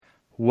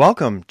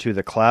Welcome to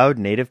the Cloud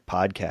Native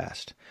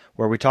Podcast,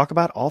 where we talk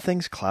about all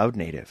things cloud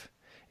native.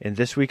 In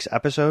this week's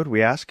episode,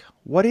 we ask,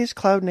 what is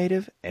cloud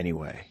native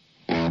anyway?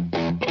 All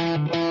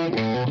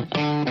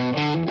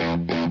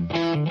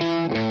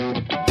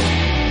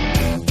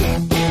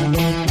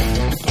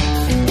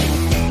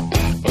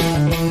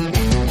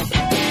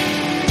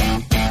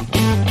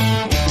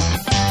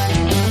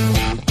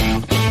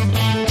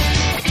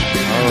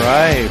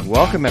right,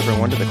 welcome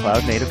everyone to the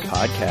Cloud Native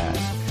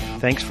Podcast.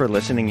 Thanks for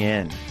listening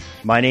in.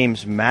 My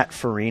name's Matt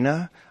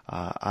Farina.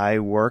 I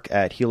work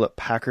at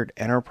Hewlett-Packard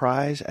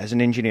Enterprise as an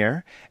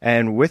engineer,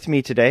 and with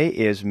me today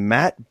is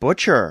Matt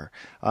Butcher,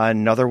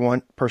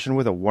 another person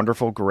with a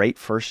wonderful, great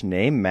first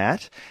name,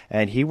 Matt,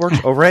 and he works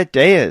over at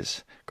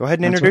Deis. Go ahead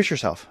and introduce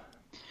yourself.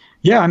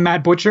 Yeah, I'm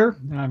Matt Butcher.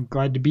 I'm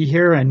glad to be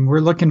here, and we're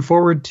looking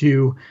forward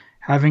to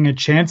having a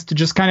chance to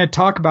just kind of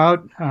talk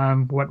about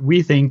what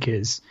we think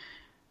is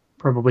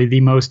probably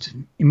the most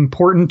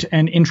important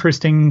and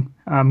interesting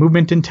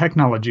movement in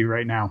technology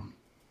right now.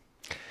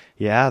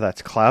 Yeah,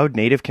 that's cloud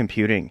native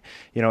computing.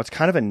 You know, it's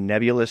kind of a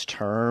nebulous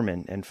term,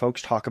 and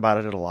folks talk about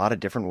it in a lot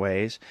of different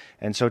ways.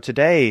 And so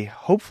today,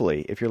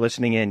 hopefully, if you're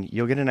listening in,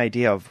 you'll get an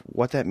idea of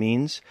what that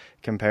means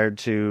compared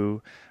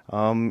to,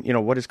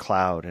 what is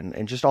cloud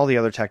and just all the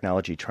other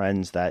technology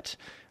trends that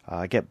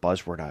get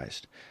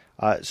buzzwordized.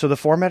 So the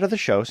format of the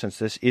show, since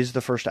this is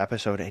the first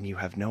episode and you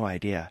have no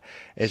idea,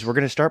 is we're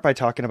going to start by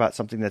talking about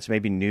something that's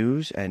maybe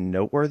news and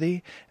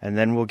noteworthy, and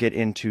then we'll get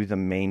into the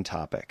main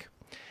topic.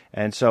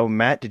 And so,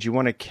 Matt, did you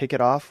want to kick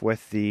it off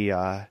with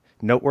the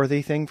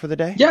noteworthy thing for the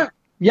day?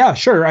 Yeah,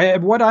 sure.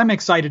 What I'm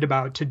excited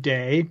about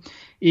today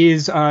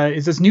is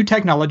this new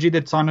technology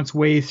that's on its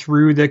way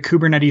through the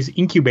Kubernetes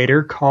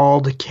incubator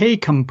called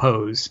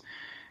Kcompose.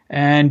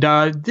 And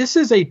this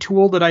is a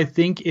tool that I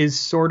think is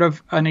sort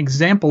of an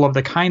example of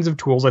the kinds of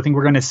tools I think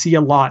we're going to see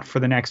a lot for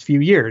the next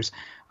few years.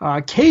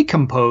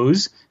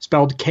 Kcompose,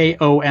 spelled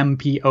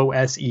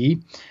K-O-M-P-O-S-E,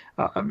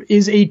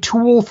 is a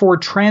tool for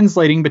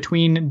translating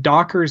between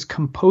Docker's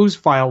compose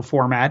file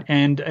format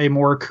and a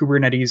more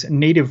Kubernetes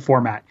native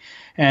format.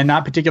 And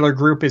that particular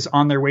group is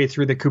on their way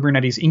through the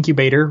Kubernetes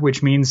incubator,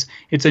 which means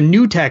it's a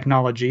new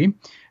technology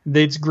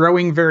that's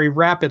growing very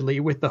rapidly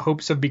with the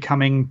hopes of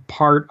becoming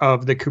part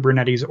of the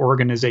Kubernetes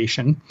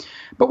organization.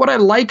 But what I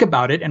like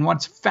about it and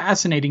what's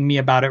fascinating me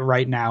about it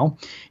right now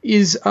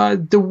is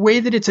the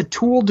way that it's a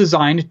tool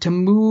designed to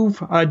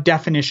move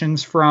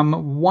definitions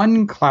from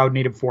one cloud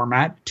native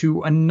format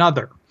to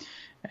another.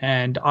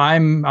 And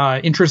I'm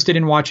interested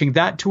in watching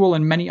that tool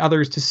and many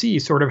others to see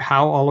sort of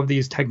how all of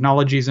these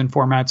technologies and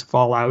formats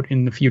fall out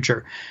in the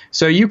future.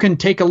 So you can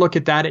take a look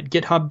at that at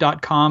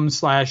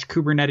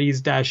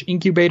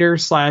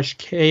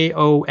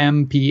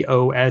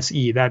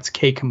github.com/kubernetes-incubator/Kcompose. That's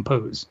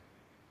Kcompose.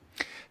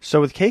 So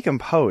with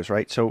Kcompose,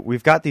 right, so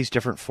we've got these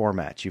different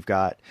formats. You've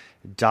got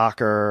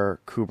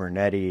Docker,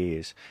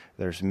 Kubernetes,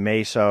 there's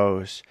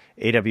Mesos,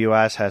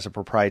 AWS has a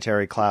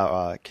proprietary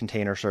cloud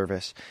container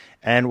service.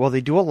 And while they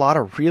do a lot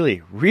of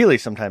really, really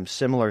sometimes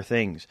similar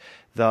things,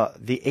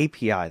 the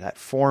API, that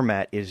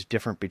format is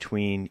different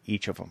between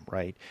each of them,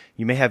 right?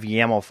 You may have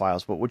YAML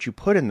files, but what you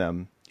put in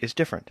them is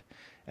different.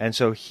 And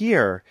so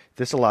here,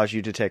 this allows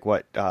you to take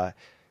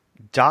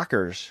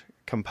Docker's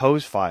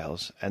compose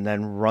files and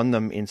then run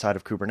them inside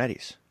of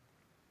Kubernetes.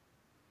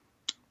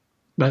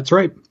 That's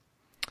right.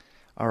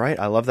 All right.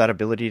 I love that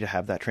ability to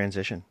have that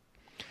transition.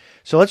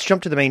 So let's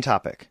jump to the main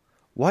topic.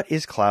 What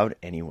is cloud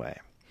anyway?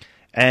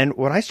 And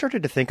when I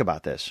started to think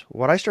about this,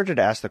 what I started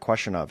to ask the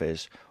question of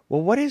is,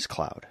 well, what is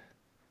cloud,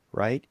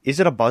 right?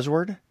 Is it a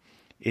buzzword?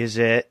 Is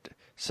it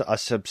a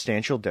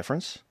substantial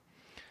difference?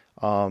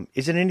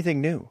 Is it anything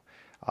new?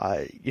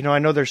 I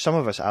know there's some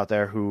of us out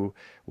there who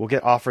will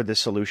get offered this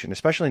solution,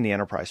 especially in the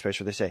enterprise space,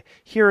 where they say,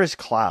 here is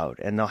cloud,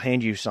 and they'll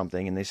hand you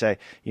something, and they say,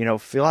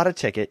 fill out a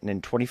ticket, and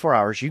in 24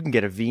 hours, you can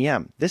get a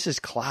VM. This is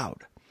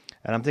cloud.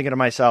 And I'm thinking to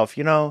myself,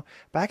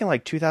 back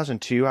in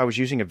 2002, I was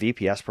using a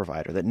VPS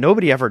provider that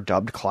nobody ever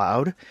dubbed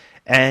cloud,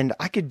 and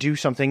I could do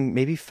something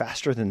maybe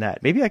faster than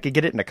that. Maybe I could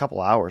get it in a couple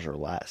hours or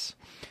less.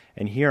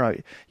 And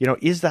here,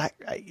 does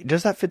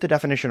that fit the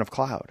definition of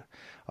cloud?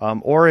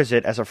 Or is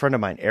it, as a friend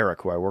of mine,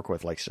 Eric, who I work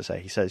with, likes to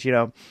say, he says,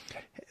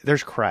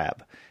 there's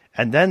crab,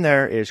 and then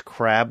there is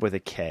crab with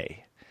a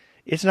K.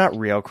 It's not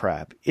real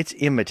crab. It's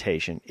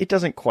imitation. It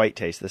doesn't quite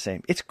taste the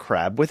same. It's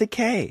crab with a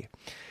K.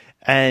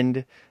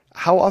 And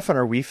how often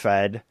are we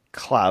fed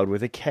cloud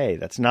with a K?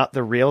 That's not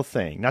the real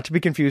thing. Not to be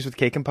confused with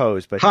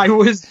Kcompose, but I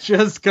was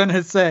just going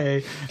to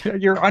say,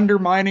 you're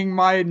undermining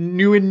my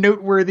new and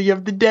noteworthy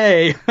of the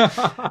day.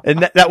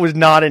 And that was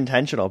not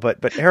intentional,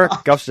 but Eric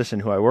Gustafson,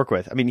 who I work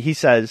with, he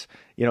says,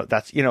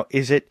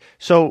 is it,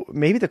 so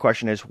maybe the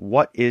question is,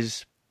 what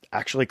is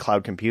actually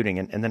cloud computing?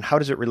 And then how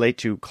does it relate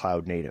to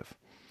cloud native?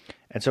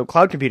 And so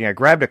cloud computing, I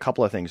grabbed a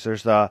couple of things.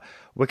 There's the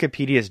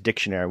Wikipedia's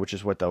dictionary, which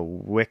is what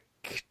the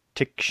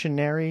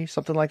Dictionary,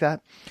 something like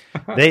that.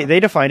 They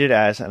defined it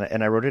as,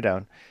 and I wrote it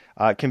down,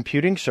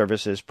 computing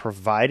services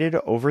provided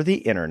over the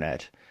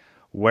internet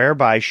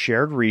whereby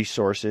shared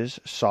resources,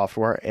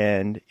 software,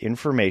 and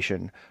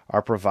information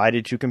are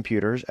provided to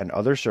computers and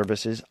other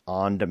services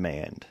on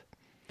demand.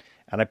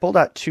 And I pulled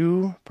out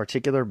two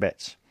particular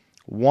bits.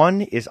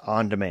 One is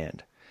on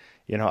demand.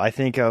 I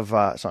think of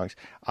songs,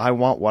 I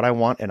want what I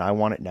want and I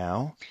want it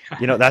now.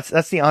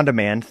 That's the on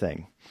demand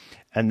thing.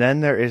 And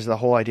then there is the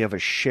whole idea of a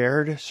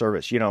shared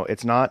service.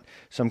 It's not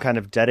some kind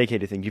of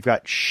dedicated thing. You've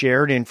got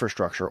shared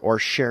infrastructure or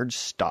shared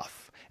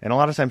stuff. And a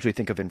lot of times we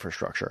think of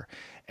infrastructure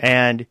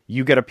and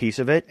you get a piece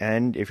of it.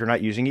 And if you're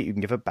not using it, you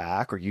can give it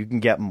back or you can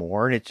get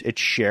more, and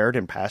it's shared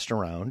and passed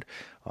around.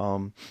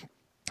 And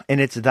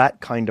it's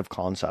that kind of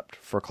concept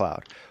for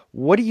cloud.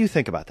 What do you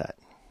think about that?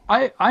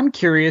 I'm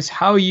curious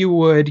how you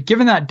would,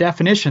 given that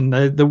definition,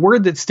 the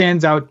word that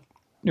stands out,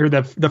 or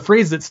the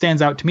phrase that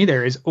stands out to me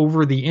there is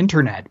over the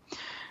internet,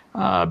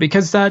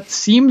 because that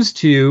seems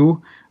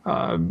to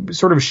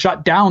sort of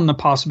shut down the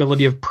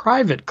possibility of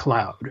private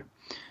cloud.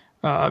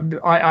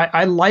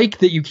 I like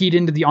that you keyed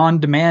into the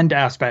on-demand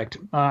aspect.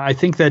 I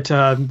think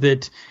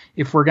that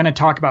if we're going to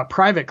talk about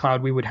private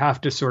cloud, we would have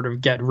to sort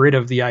of get rid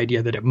of the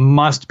idea that it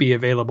must be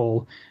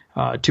available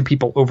to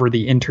people over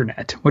the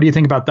internet. What do you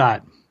think about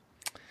that?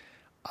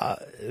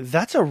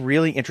 That's a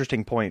really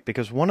interesting point,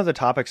 because one of the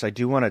topics I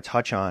do want to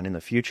touch on in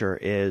the future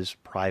is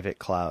private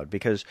cloud,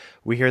 because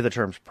we hear the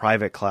terms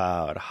private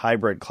cloud,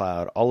 hybrid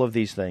cloud, all of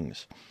these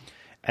things.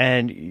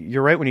 And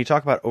you're right when you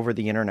talk about over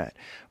the internet.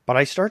 But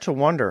I start to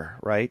wonder,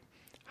 right,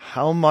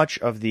 how much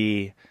of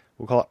the,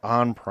 we'll call it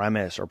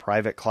on-premise or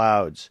private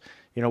clouds,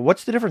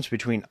 what's the difference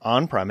between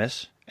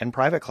on-premise and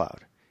private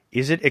cloud?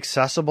 Is it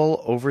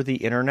accessible over the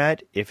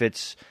internet if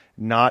it's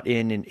not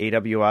in an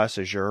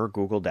AWS, Azure,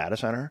 Google data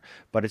center,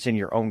 but it's in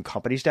your own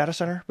company's data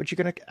center, but you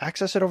can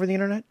access it over the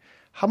internet?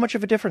 How much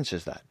of a difference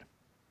is that?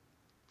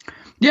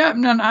 Yeah,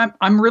 no,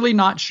 I'm really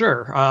not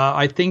sure.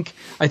 I think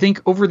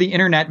over the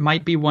internet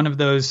might be one of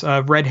those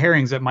red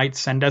herrings that might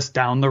send us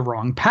down the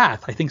wrong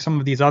path. I think some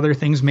of these other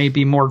things may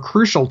be more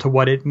crucial to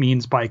what it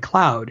means by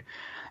cloud.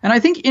 And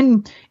I think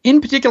in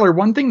particular,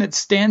 one thing that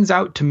stands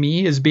out to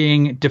me as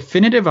being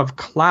definitive of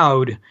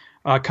cloud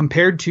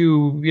compared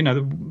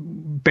to,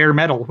 bare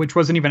metal, which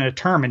wasn't even a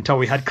term until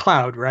we had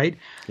cloud, right?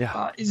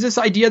 Yeah. Is this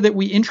idea that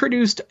we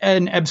introduced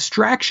an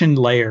abstraction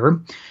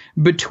layer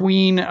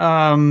between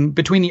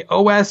the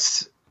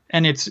OS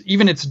and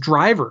its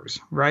drivers,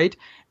 right,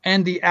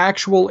 and the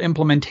actual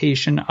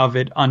implementation of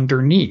it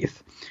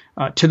underneath,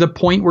 to the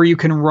point where you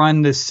can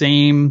run the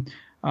same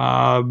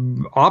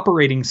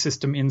operating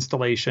system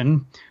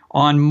installation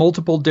on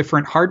multiple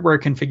different hardware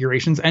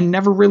configurations and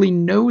never really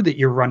know that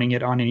you're running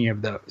it on any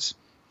of those.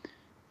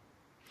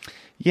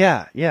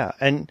 Yeah.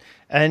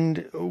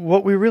 And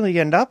what we really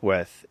end up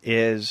with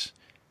is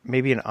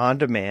maybe an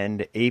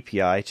on-demand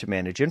API to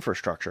manage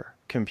infrastructure,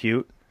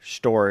 compute,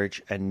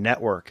 storage, and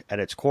network at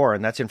its core,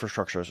 and that's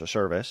infrastructure as a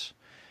service.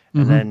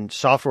 And then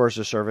software as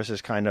a service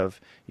is kind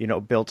of,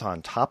 built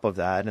on top of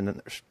that, and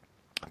then there's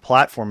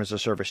platform as a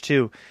service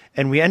too.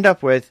 And we end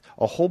up with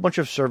a whole bunch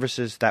of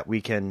services that we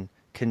can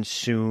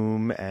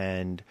consume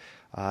and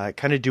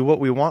kind of do what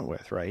we want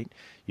with, right?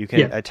 You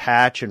can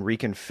attach and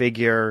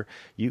reconfigure.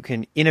 You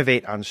can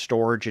innovate on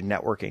storage and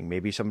networking.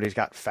 Maybe somebody's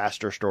got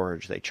faster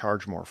storage they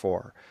charge more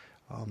for.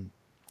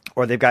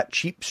 Or they've got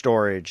cheap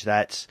storage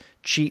that's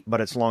cheap,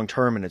 but it's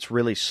long-term and it's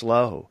really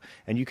slow.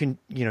 And you can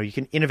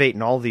innovate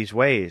in all these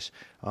ways,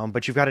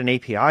 but you've got an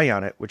API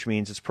on it, which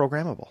means it's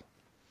programmable.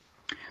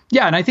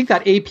 Yeah, and I think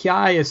that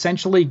API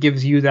essentially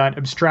gives you that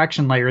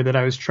abstraction layer that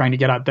I was trying to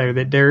get out there,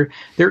 that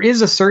there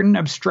is a certain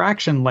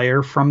abstraction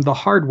layer from the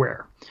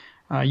hardware.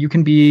 You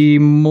can be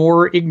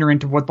more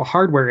ignorant of what the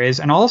hardware is.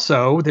 And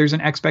also, there's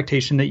an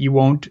expectation that you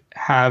won't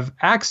have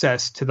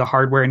access to the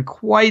hardware in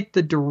quite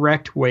the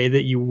direct way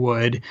that you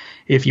would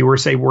if you were,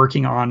 say,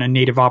 working on a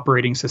native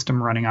operating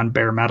system running on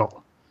bare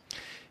metal.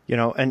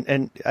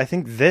 And I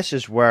think this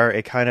is where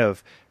it kind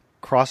of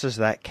crosses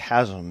that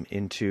chasm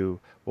into,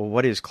 well,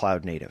 what is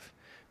cloud native?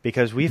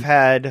 Because we've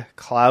had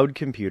cloud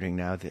computing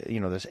now,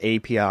 this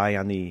API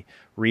on the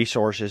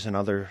resources and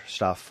other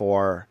stuff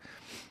for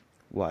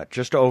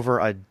just over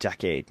a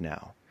decade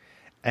now.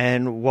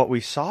 And what we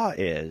saw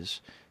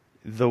is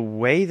the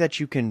way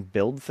that you can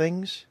build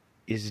things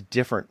is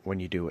different when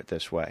you do it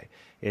this way.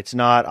 It's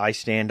not I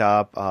stand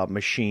up a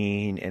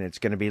machine and it's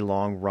going to be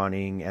long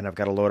running and I've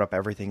got to load up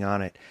everything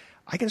on it.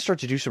 I can start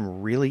to do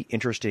some really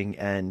interesting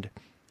and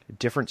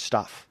different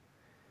stuff.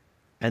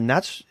 And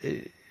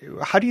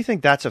how do you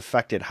think that's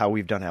affected how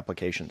we've done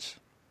applications?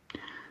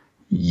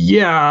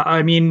 Yeah,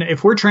 I mean,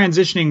 if we're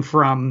transitioning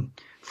from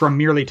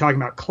merely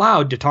talking about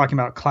cloud to talking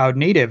about cloud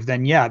native,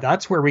 then yeah,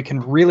 that's where we can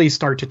really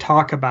start to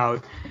talk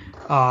about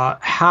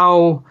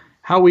how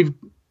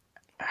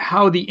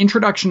the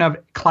introduction of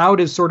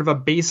cloud as sort of a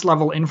base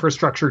level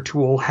infrastructure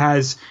tool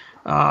has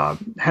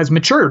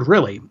matured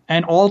really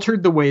and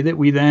altered the way that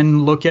we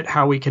then look at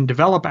how we can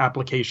develop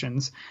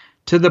applications,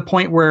 to the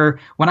point where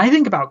when I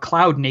think about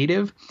cloud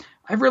native,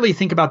 I really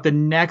think about the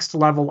next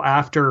level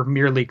after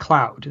merely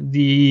cloud,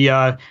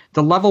 the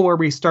level where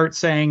we start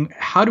saying,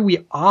 how do we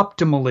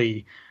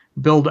optimally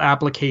build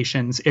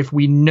applications if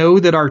we know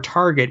that our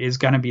target is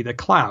going to be the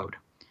cloud,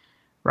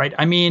 right?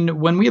 I mean,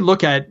 when we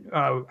look at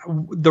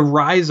the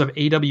rise of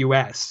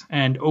AWS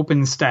and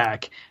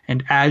OpenStack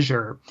and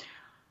Azure,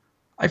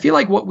 I feel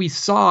like what we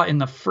saw in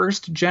the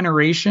first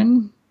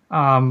generation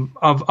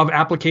of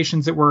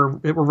applications that were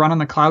run on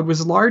the cloud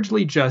was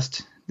largely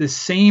just the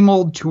same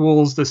old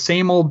tools, the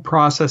same old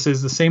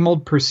processes, the same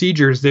old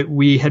procedures that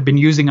we had been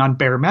using on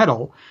bare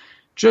metal,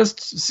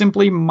 just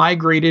simply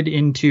migrated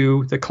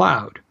into the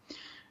cloud.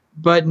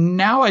 But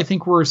now I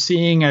think we're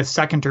seeing a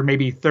second or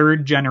maybe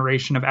third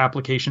generation of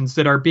applications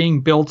that are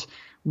being built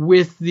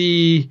with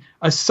the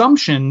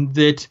assumption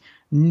that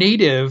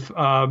native,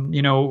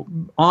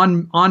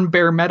 on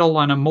bare metal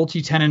on a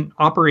multi-tenant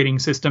operating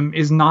system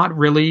is not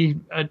really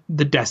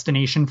the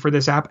destination for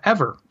this app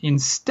ever.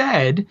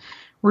 Instead,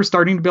 we're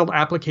starting to build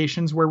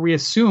applications where we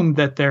assume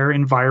that their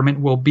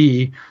environment will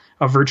be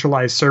a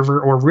virtualized server,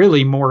 or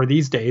really more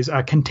these days,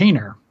 a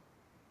container.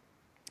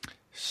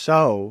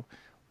 So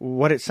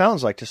what it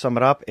sounds like, to sum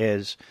it up,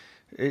 is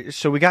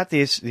so we got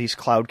these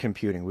cloud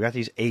computing, we got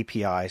these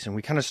APIs, and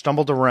we kind of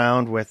stumbled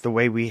around with the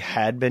way we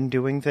had been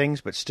doing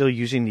things, but still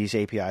using these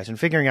APIs and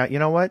figuring out,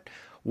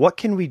 what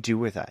can we do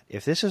with that?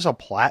 If this is a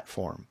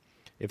platform,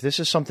 if this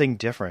is something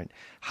different,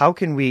 how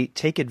can we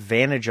take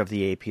advantage of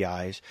the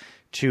APIs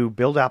to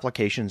build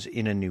applications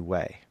in a new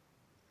way?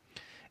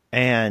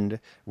 And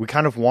we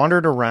kind of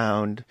wandered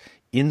around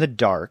in the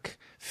dark,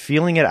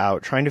 feeling it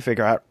out, trying to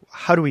figure out,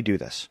 how do we do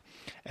this?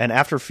 And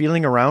after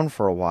feeling around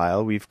for a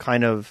while, we've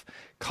kind of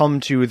come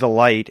to the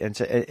light,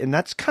 and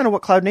that's kind of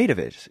what cloud native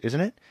is,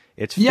 isn't it?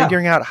 It's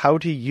figuring out how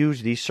to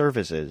use these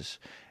services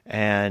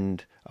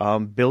and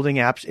building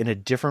apps in a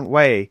different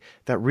way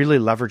that really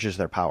leverages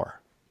their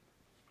power.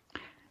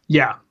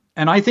 Yeah.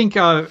 And I think,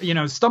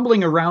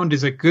 stumbling around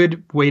is a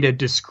good way to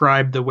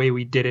describe the way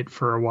we did it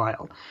for a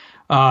while.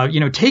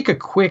 Take a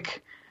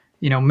quick,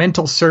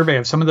 mental survey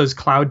of some of those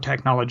cloud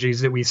technologies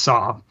that we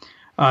saw,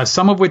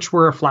 some of which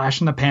were a flash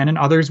in the pan and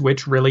others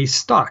which really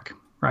stuck,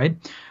 right?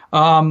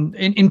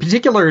 In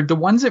particular, the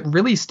ones that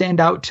really stand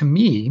out to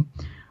me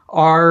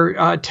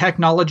are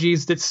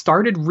technologies that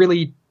started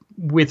really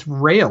with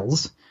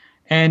Rails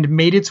and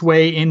made its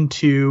way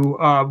into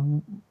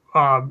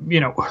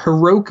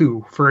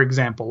Heroku, for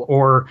example,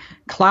 or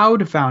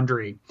Cloud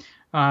Foundry.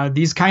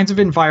 These kinds of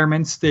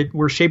environments that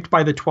were shaped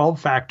by the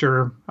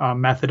 12-factor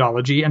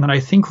methodology, and that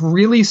I think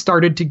really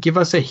started to give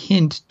us a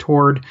hint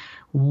toward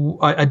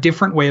a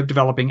different way of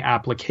developing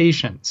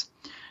applications.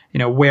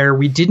 Where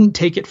we didn't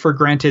take it for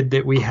granted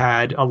that we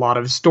had a lot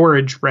of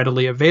storage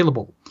readily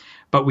available,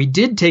 but we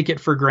did take it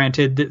for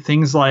granted that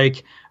things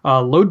like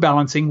load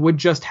balancing would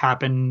just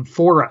happen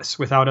for us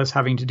without us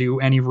having to do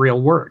any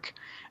real work.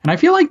 And I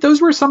feel like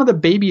those were some of the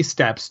baby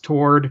steps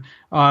toward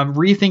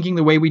rethinking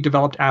the way we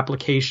developed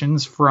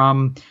applications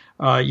from,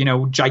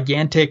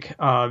 gigantic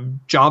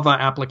Java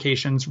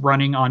applications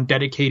running on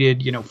dedicated,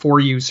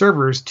 4U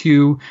servers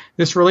to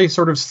this really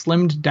sort of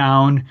slimmed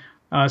down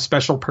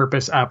special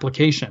purpose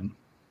application.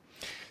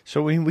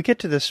 So when we get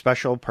to this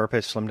special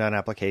purpose slimmed down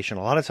application,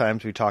 a lot of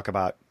times we talk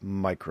about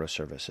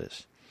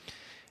microservices.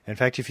 In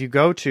fact, if you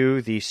go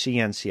to the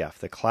CNCF,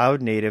 the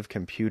Cloud Native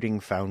Computing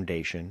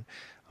Foundation,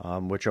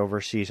 which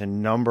oversees a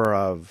number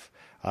of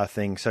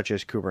things such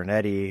as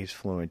Kubernetes,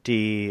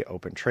 FluentD,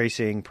 Open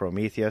Tracing,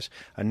 Prometheus,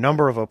 a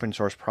number of open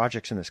source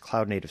projects in this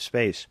cloud native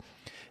space,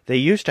 they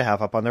used to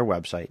have up on their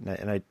website,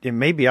 and it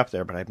may be up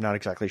there, but I'm not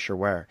exactly sure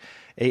where,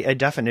 a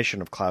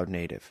definition of cloud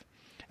native.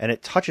 And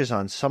it touches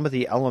on some of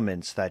the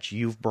elements that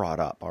you've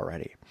brought up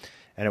already.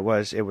 And it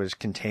was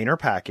container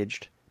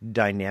packaged,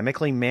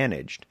 dynamically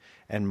managed,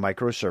 and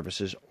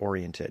microservices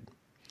oriented.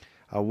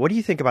 What do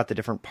you think about the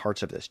different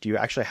parts of this? Do you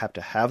actually have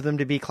to have them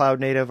to be cloud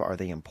native? Are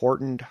they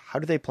important? How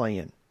do they play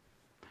in?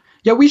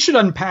 Yeah, we should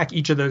unpack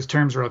each of those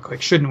terms real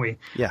quick, shouldn't we?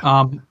 Yeah.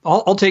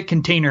 I'll take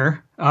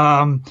container.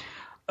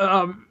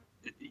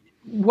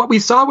 What we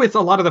saw with a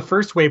lot of the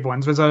first wave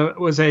ones was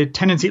a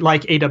tendency,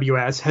 like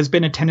AWS, has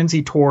been a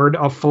tendency toward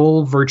a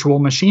full virtual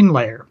machine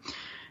layer,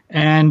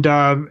 and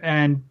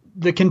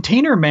the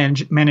container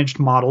managed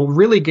model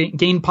really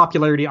gained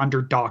popularity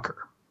under Docker,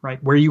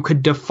 right? Where you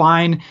could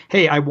define,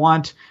 hey, I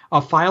want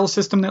a file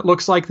system that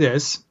looks like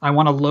this. I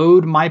want to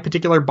load my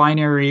particular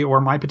binary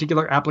or my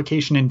particular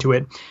application into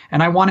it,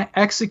 and I want to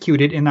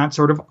execute it in that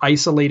sort of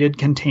isolated,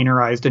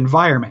 containerized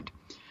environment.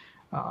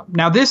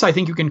 Now, this, I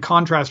think you can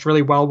contrast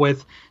really well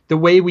with the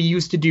way we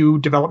used to do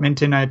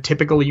development in a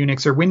typical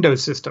Unix or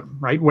Windows system,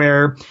 right?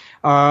 Where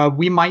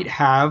we might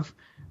have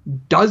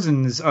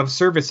dozens of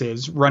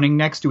services running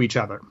next to each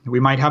other. We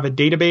might have a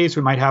database,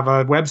 we might have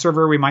a web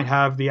server, we might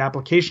have the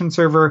application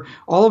server,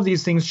 all of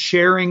these things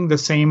sharing the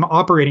same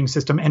operating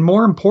system, and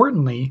more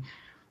importantly,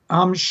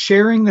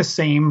 sharing the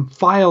same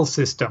file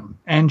system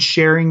and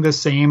sharing the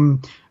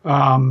same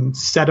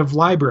set of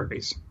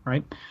libraries,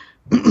 right?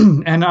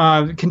 And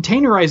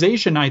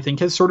containerization, I think,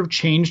 has sort of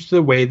changed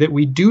the way that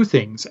we do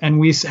things. And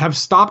we have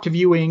stopped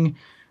viewing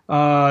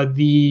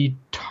the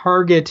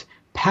target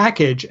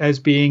package as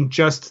being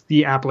just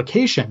the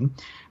application.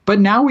 But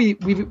now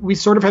we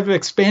sort of have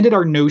expanded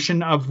our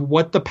notion of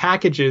what the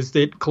package is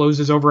that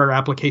closes over our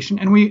application.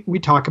 And we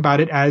talk about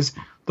it as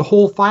the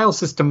whole file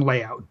system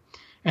layout.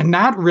 And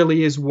that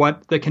really is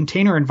what the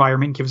container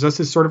environment gives us,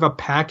 is sort of a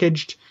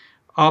packaged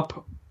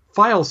up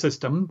file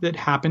system that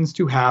happens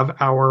to have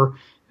our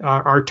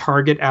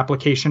target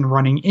application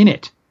running in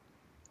it.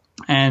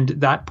 And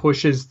that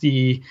pushes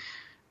the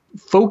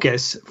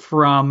focus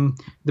from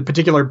the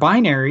particular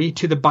binary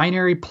to the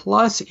binary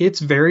plus its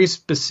very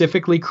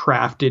specifically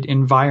crafted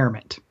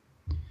environment.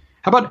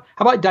 How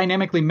about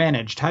dynamically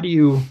managed? How do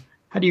you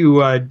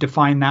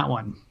define that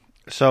one?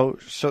 So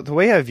the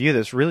way I view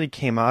this really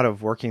came out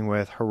of working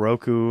with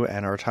Heroku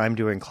and our time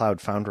doing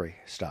Cloud Foundry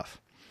stuff.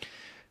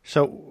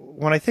 So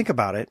when I think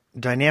about it,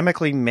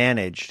 dynamically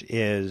managed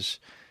is,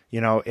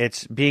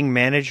 it's being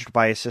managed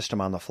by a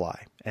system on the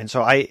fly. And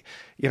so I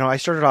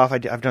started off,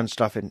 I've done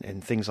stuff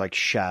in things like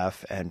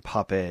Chef and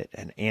Puppet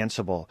and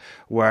Ansible,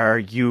 where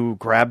you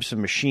grab some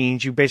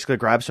machines, you basically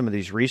grab some of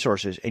these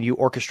resources and you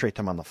orchestrate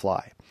them on the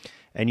fly.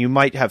 And you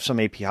might have some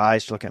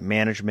APIs to look at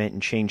management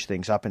and change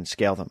things up and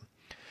scale them.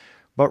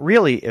 But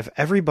really, if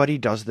everybody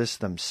does this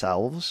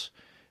themselves,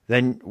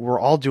 then we're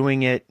all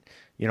doing it,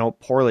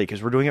 poorly,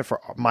 because we're doing it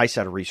for my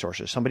set of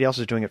resources. Somebody else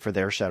is doing it for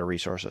their set of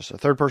resources. A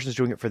third person is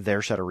doing it for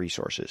their set of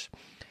resources.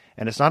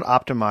 And it's not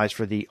optimized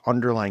for the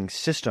underlying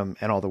system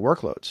and all the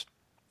workloads.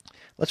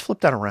 Let's flip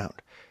that around.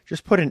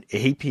 Just put an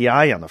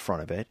API on the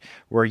front of it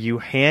where you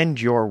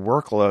hand your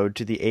workload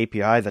to the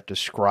API that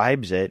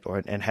describes it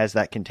and has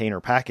that container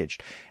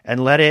packaged,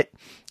 and let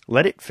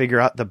it figure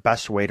out the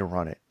best way to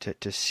run it,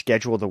 to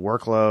schedule the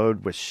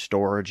workload with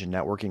storage and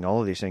networking, all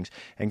of these things,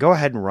 and go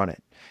ahead and run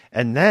it.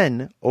 And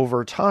then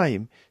over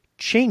time,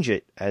 change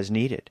it as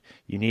needed.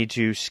 You need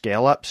to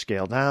scale up,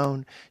 scale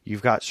down.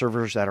 You've got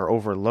servers that are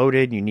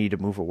overloaded. You need to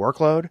move a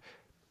workload.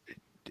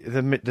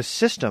 The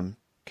system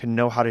can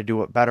know how to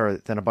do it better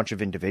than a bunch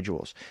of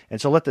individuals.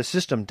 And so let the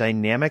system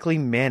dynamically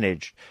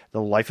manage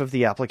the life of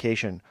the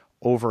application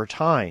over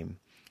time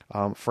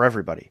for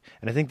everybody.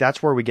 And I think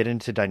that's where we get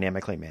into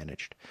dynamically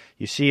managed.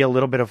 You see a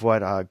little bit of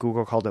what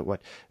Google called it,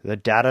 the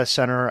data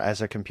center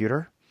as a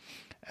computer.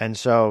 And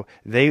so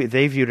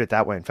they viewed it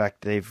that way. In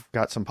fact, they've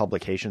got some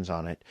publications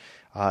on it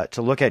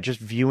to look at just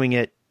viewing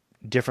it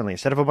differently.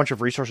 Instead of a bunch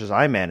of resources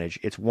I manage,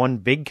 it's one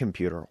big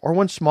computer or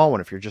one small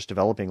one if you're just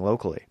developing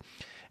locally,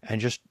 and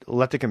just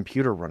let the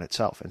computer run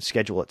itself and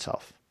schedule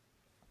itself.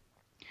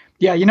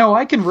 Yeah,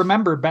 I can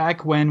remember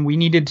back when we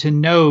needed to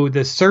know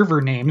the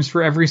server names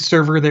for every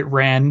server that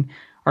ran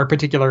our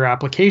particular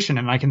application.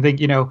 And I can think,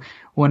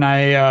 when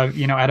I,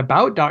 at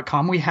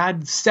about.com, we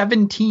had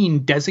 17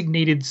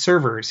 designated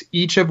servers,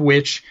 each of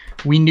which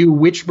we knew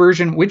which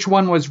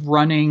one was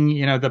running,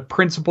 the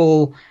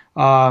principal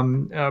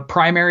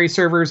primary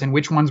servers and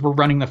which ones were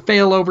running the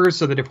failovers,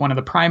 so that if one of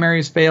the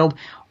primaries failed,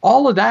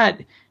 all of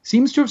that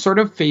seems to have sort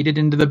of faded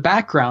into the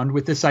background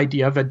with this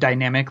idea of a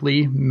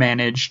dynamically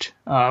managed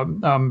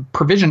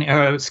provision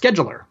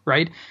scheduler,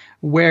 right?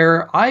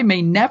 Where I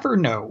may never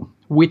know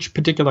which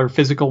particular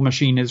physical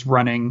machine is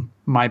running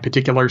my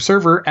particular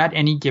server at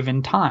any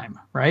given time,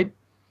 right?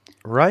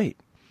 Right.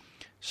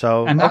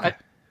 So, and that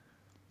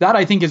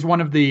I think is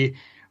one of the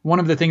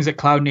things that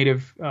Cloud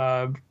Native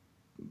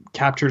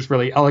captures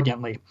really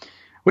elegantly.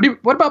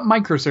 What about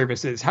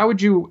microservices? How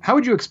would you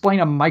explain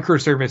a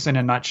microservice in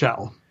a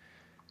nutshell?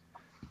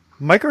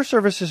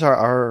 Microservices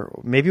are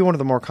maybe one of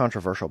the more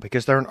controversial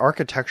because they're an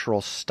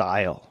architectural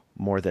style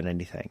more than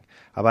anything,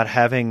 about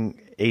having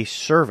a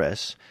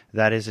service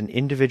that is an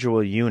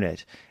individual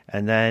unit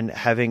and then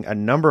having a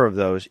number of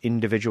those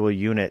individual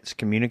units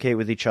communicate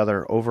with each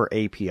other over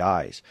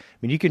APIs. I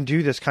mean, you can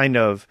do this kind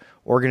of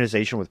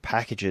organization with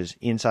packages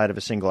inside of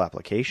a single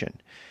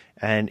application.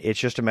 And it's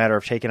just a matter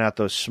of taking out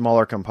those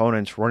smaller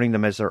components, running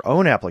them as their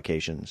own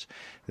applications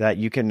that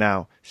you can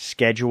now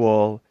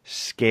schedule,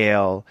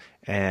 scale,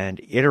 and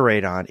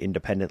iterate on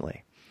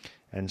independently.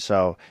 And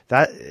so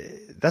that's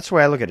the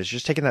way I look at it. It's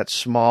just taking that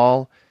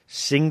small,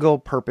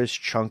 single-purpose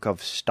chunk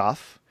of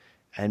stuff,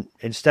 and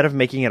instead of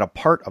making it a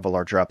part of a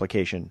larger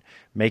application,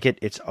 make it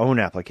its own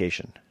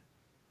application.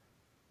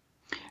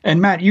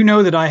 And Matt, you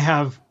know that I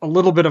have a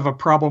little bit of a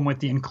problem with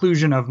the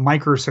inclusion of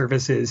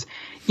microservices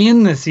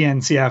in the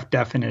CNCF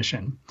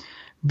definition,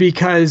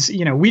 because,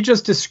 we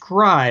just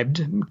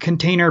described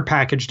container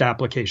packaged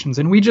applications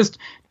and we just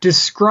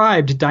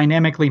described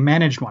dynamically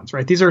managed ones,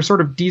 right? These are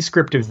sort of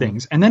descriptive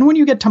things. And then when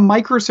you get to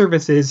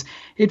microservices,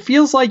 it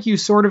feels like you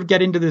sort of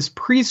get into this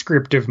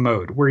prescriptive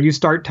mode where you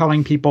start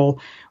telling people,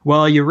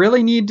 well, you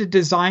really need to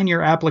design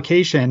your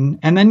application.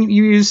 And then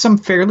you use some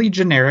fairly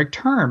generic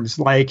terms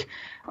like,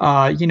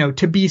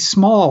 to be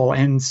small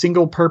and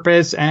single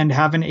purpose and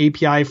have an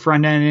API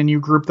front end, and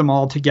you group them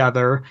all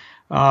together.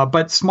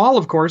 But small,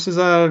 of course, is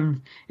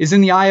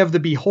in the eye of the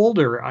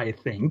beholder, I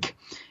think.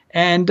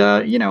 And,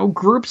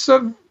 groups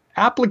of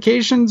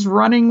applications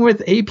running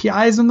with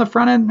APIs in the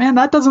front end, man,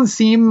 that doesn't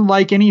seem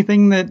like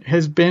anything that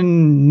has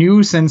been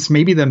new since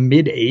maybe the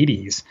mid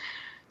 80s.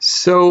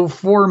 So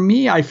for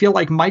me, I feel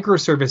like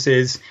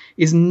microservices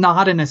is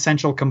not an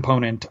essential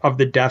component of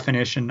the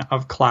definition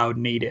of cloud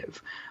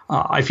native.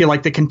 I feel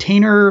like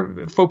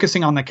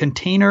focusing on the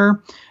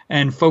container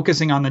and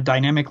focusing on the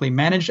dynamically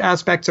managed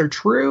aspects are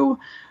true,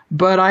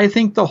 but I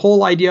think the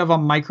whole idea of a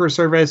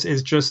microservice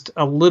is just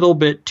a little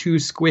bit too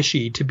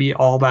squishy to be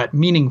all that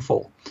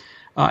meaningful.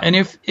 And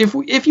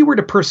if you were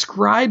to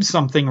prescribe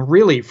something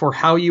really for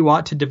how you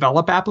ought to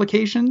develop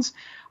applications,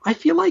 I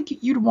feel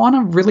like you'd want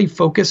to really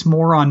focus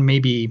more on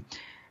maybe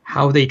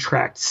how they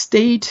tracked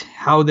state,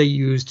 how they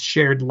used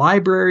shared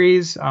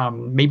libraries,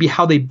 maybe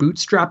how they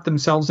bootstrap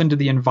themselves into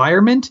the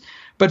environment.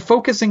 But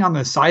focusing on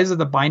the size of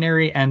the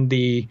binary and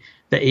the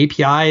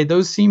API,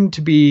 those seem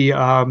to be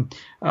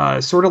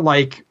sort of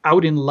like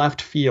out in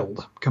left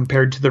field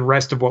compared to the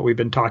rest of what we've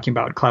been talking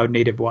about cloud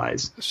native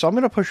wise. So I'm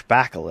going to push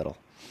back a little.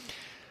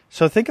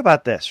 So think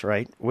about this,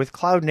 right? With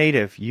cloud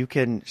native, you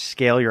can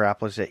scale your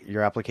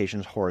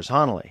applications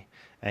horizontally.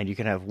 And you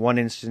can have one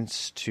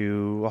instance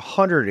to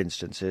 100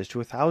 instances to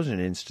 1,000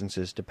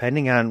 instances,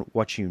 depending on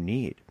what you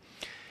need.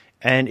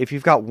 And if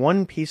you've got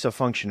one piece of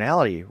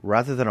functionality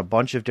rather than a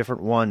bunch of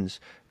different ones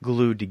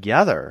glued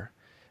together,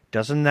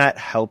 doesn't that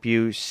help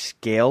you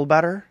scale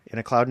better in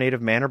a cloud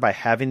native manner by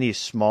having these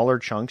smaller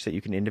chunks that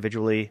you can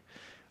individually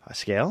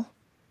scale?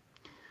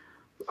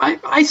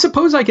 I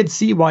suppose I could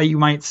see why you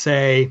might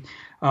say,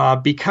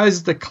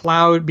 because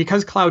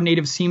cloud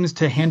native seems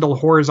to handle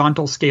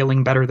horizontal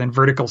scaling better than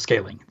vertical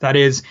scaling. That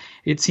is,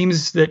 it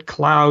seems that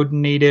cloud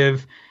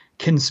native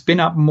can spin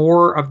up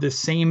more of the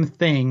same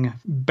thing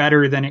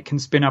better than it can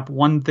spin up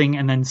one thing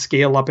and then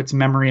scale up its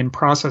memory and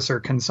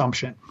processor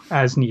consumption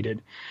as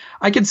needed.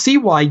 I could see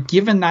why,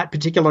 given that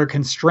particular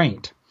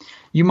constraint,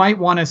 you might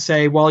want to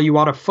say, well, you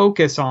ought to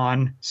focus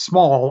on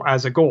small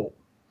as a goal.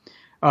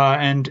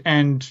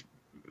 And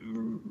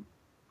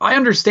I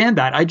understand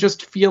that. I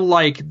just feel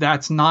like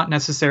that's not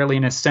necessarily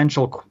an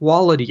essential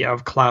quality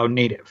of cloud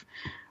native.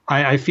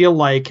 I feel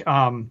like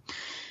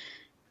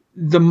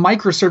the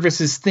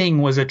microservices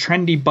thing was a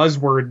trendy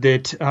buzzword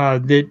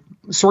that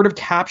sort of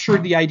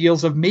captured the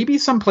ideals of maybe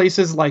some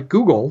places like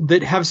Google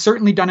that have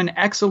certainly done an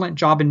excellent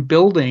job in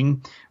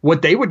building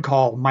what they would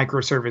call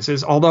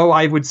microservices. Although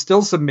I would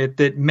still submit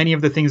that many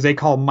of the things they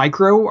call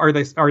micro are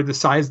the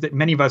size that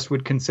many of us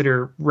would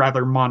consider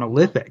rather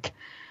monolithic.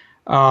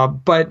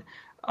 But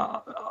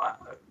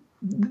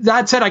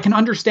that said, I can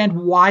understand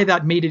why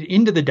that made it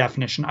into the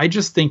definition. I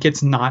just think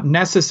it's not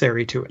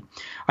necessary to it.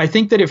 I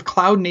think that if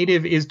cloud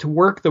native is to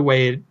work the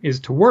way it is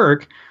to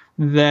work,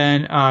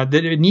 then that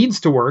it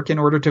needs to work in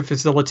order to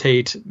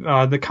facilitate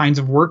the kinds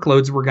of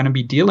workloads we're going to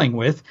be dealing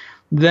with,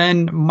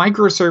 then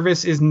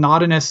microservice is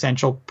not an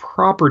essential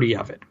property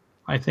of it.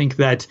 I think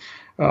that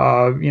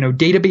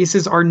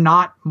databases are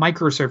not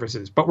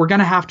microservices, but we're going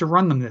to have to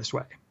run them this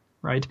way.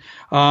 Right?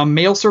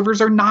 Mail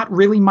servers are not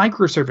really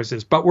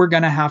microservices, but we're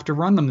going to have to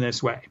run them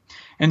this way.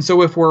 And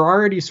so if we're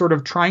already sort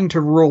of trying to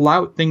roll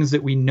out things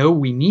that we know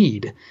we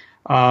need,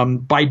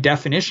 by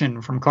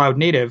definition from cloud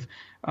native,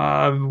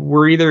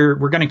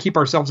 we're going to keep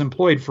ourselves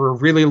employed for a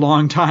really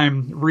long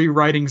time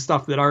rewriting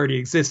stuff that already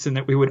exists and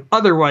that we would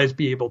otherwise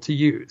be able to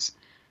use.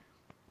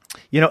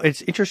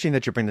 It's interesting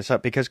that you bring this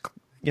up because,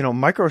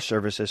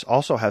 microservices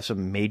also have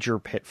some major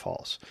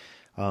pitfalls.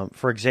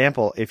 For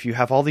example, if you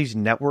have all these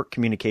network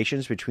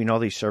communications between all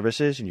these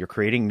services and you're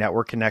creating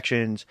network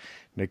connections,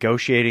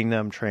 negotiating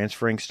them,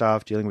 transferring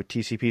stuff, dealing with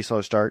TCP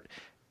slow start,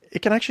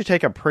 it can actually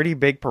take a pretty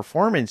big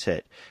performance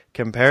hit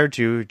compared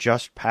to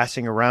just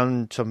passing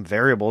around some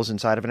variables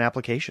inside of an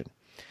application.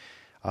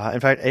 In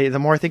fact, the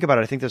more I think about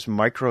it, I think this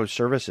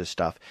microservices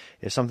stuff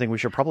is something we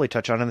should probably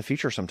touch on in the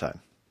future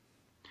sometime.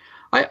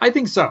 I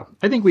think so.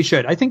 I think we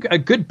should. I think a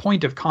good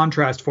point of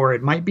contrast for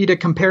it might be to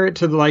compare it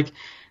to the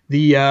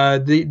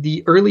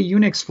early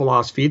Unix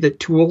philosophy that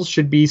tools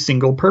should be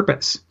single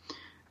purpose,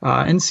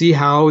 and see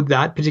how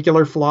that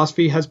particular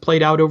philosophy has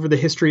played out over the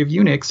history of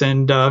Unix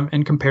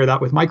and compare that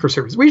with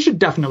microservices. We should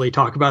definitely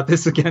talk about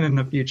this again in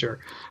the future.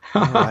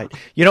 All right.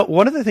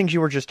 One of the things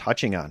you were just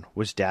touching on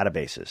was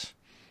databases.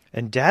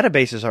 And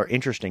databases are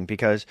interesting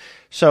because,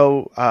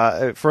 for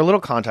a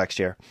little context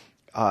here,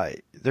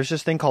 there's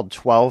this thing called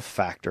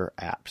 12-factor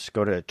apps.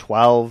 Go to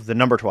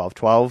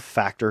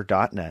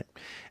 12factor.net.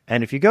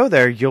 And if you go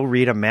there, you'll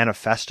read a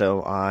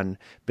manifesto on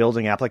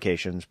building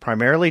applications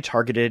primarily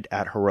targeted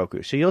at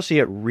Heroku. So you'll see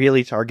it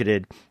really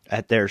targeted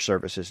at their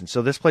services. And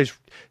so this plays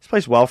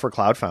well for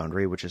Cloud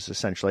Foundry, which is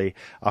essentially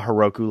a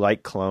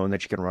Heroku-like clone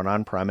that you can run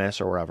on premise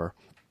or wherever.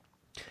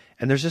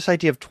 And there's this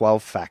idea of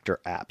 12-factor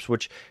apps,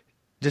 which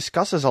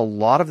discusses a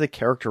lot of the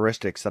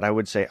characteristics that I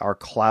would say are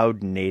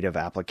cloud native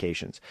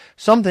applications.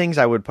 Some things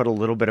I would put a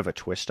little bit of a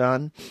twist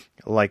on,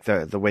 like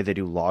the way they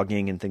do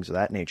logging and things of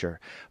that nature.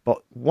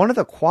 But one of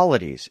the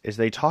qualities is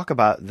they talk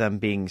about them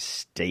being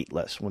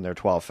stateless when they're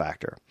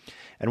 12-factor.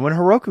 And when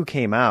Heroku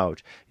came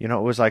out, it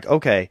was like,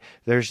 okay,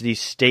 there's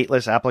these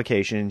stateless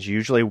applications,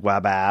 usually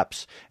web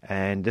apps,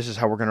 and this is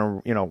how we're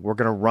going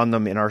to run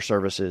them in our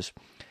services.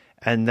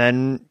 And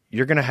then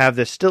you're going to have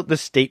this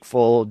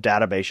stateful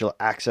database you'll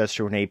access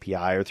through an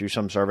API or through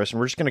some service. And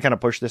we're just going to kind of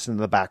push this into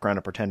the background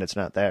and pretend it's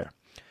not there.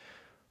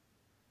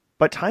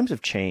 But times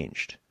have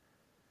changed.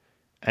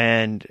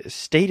 And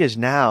state is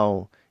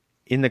now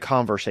in the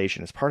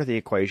conversation. It's part of the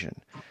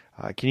equation.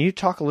 Can you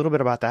talk a little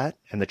bit about that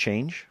and the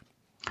change?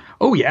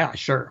 Oh, yeah,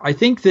 sure. I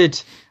think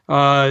that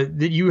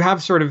you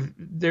have sort of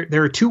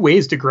there are two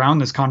ways to ground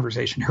this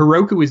conversation.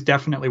 Heroku is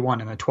definitely one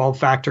in the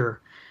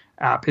 12-factor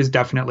app is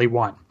definitely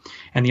one.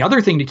 And the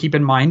other thing to keep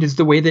in mind is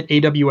the way that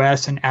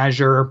AWS and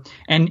Azure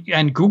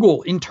and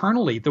Google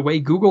internally, the way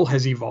Google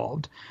has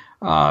evolved.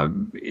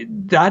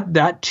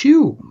 That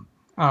too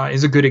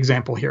is a good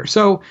example here.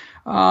 So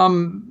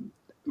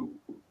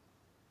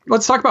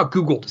let's talk about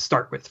Google to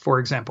start with, for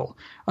example.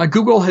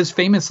 Google has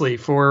famously,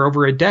 for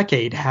over a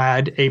decade,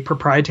 had a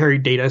proprietary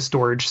data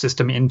storage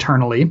system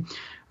internally,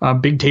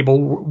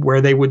 Bigtable,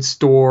 where they would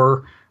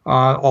store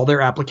all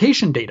their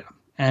application data.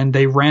 And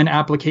they ran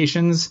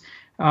applications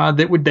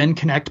that would then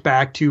connect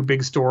back to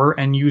Big Store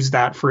and use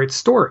that for its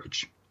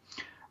storage.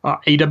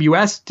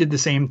 AWS did the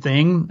same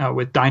thing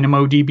with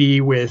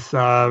DynamoDB, with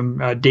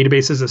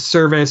database as a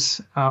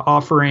service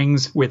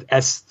offerings, with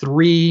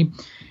S3,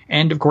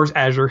 and of course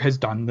Azure has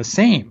done the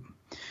same.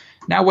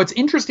 Now, what's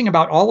interesting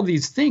about all of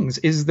these things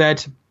is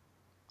that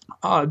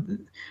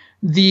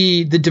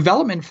the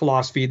development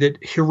philosophy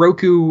that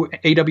Heroku,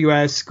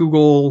 AWS,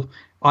 Google,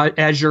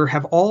 Azure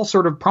have all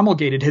sort of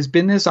promulgated has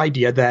been this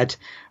idea that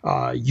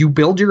you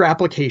build your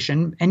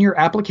application, and your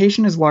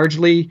application is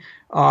largely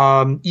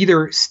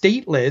either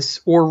stateless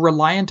or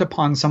reliant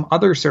upon some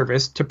other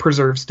service to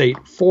preserve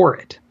state for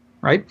it,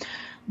 right?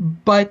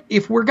 But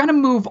if we're going to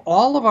move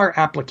all of our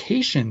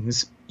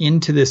applications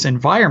into this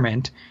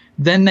environment,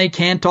 then they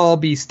can't all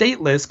be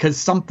stateless because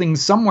something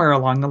somewhere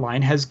along the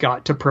line has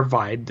got to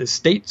provide the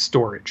state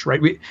storage,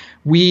 right?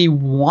 We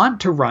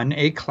want to run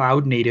a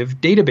cloud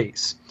native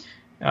database.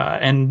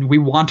 And we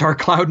want our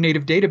cloud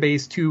native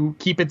database to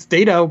keep its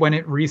data when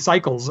it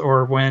recycles,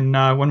 or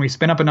when we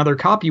spin up another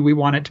copy, we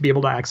want it to be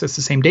able to access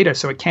the same data.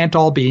 So it can't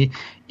all be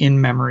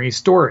in-memory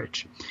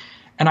storage.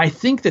 And I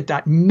think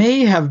that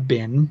may have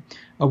been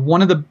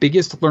one of the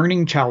biggest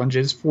learning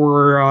challenges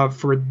for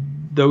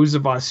those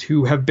of us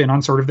who have been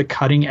on sort of the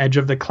cutting edge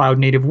of the cloud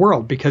native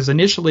world, because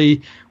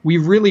initially we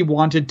really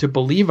wanted to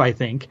believe, I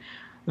think,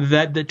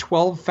 that the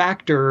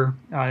 12-factor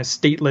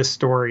stateless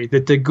story,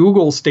 that the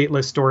Google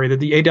stateless story, that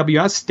the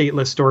AWS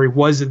stateless story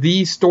was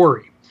the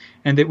story,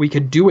 and that we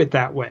could do it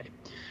that way.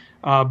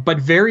 But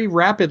very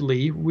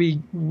rapidly,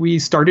 we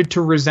started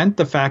to resent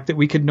the fact that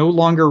we could no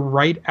longer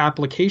write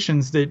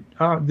applications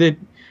that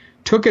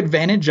took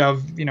advantage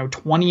of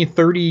 20,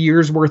 30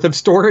 years worth of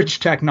storage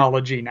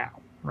technology now,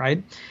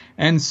 right?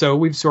 And so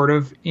we've sort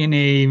of, in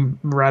a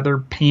rather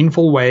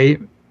painful way,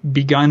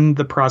 begun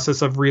the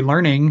process of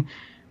relearning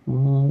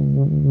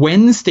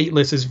when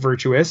stateless is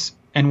virtuous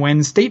and when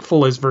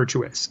stateful is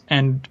virtuous,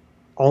 and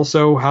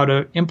also how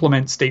to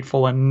implement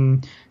stateful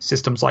in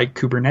systems like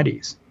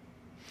Kubernetes.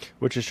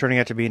 Which is turning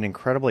out to be an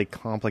incredibly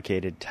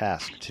complicated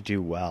task to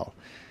do well.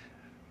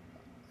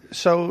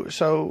 So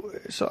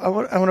I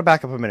want to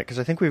back up a minute, because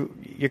I think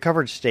you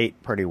covered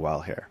state pretty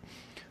well here.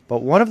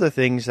 But one of the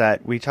things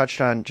that we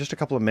touched on just a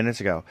couple of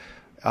minutes ago,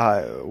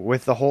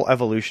 with the whole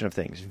evolution of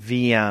things,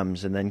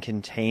 VMs and then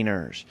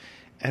containers,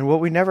 and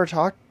what we never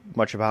talked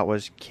much about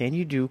was, can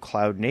you do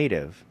cloud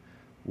native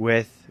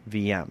with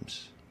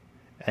VMs?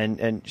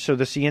 And so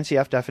the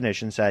CNCF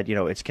definition said,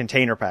 it's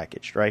container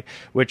packaged, right?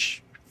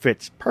 Which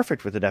fits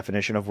perfect with the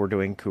definition of we're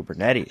doing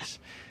Kubernetes.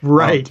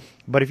 Right.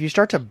 But if you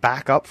start to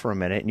back up for a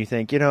minute and you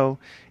think,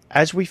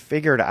 as we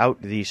figured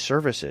out these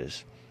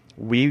services,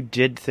 we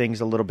did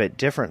things a little bit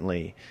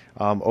differently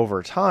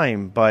over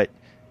time, but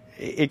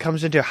it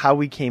comes into how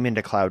we came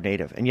into cloud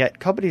native. And yet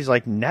companies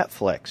like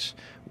Netflix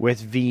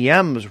with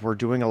VMs were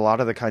doing a lot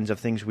of the kinds of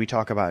things we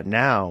talk about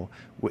now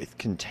with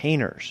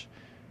containers.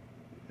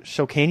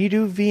 So can you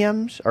do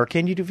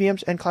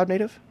VMs and cloud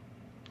native?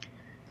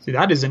 See,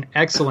 that is an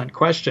excellent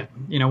question.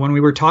 When we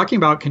were talking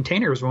about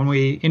containers, when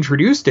we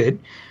introduced it,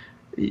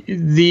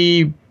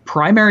 the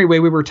primary way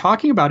we were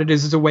talking about it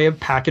is as a way of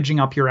packaging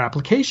up your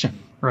application,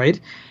 right?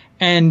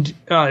 And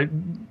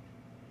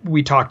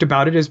we talked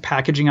about it as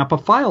packaging up a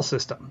file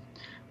system.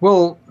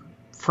 Well,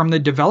 from the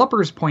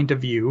developer's point of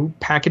view,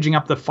 packaging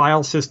up the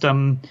file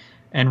system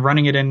and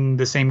running it in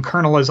the same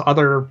kernel as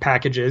other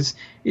packages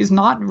is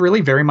not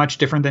really very much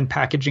different than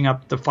packaging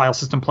up the file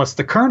system plus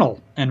the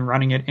kernel and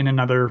running it in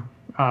another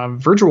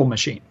virtual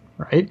machine,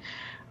 right?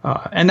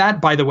 And that,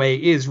 by the way,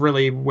 is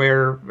really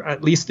where,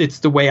 at least it's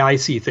the way I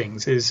see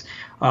things, is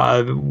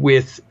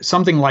with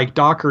something like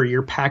Docker,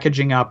 you're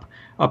packaging up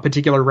a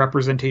particular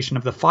representation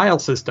of the file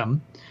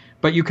system,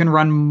 but you can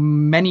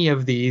run many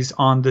of these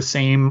on the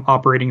same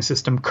operating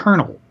system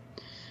kernel.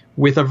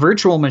 With a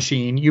virtual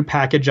machine, you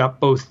package up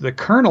both the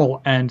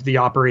kernel and the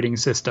operating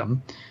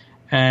system,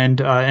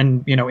 and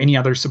any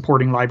other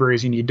supporting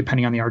libraries you need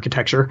depending on the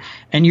architecture,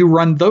 and you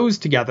run those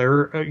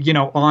together,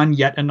 on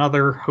yet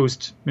another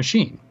host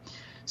machine.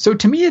 So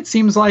to me, it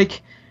seems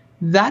like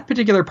that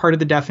particular part of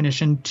the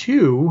definition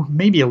too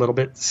may be a little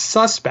bit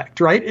suspect,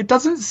 right? It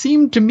doesn't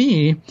seem to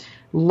me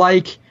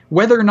like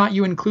whether or not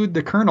you include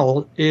the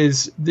kernel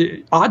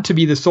ought to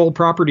be the sole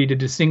property to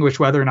distinguish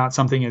whether or not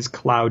something is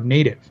cloud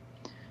native.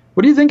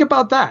 What do you think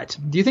about that?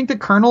 Do you think the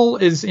kernel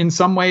is in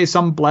some way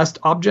some blessed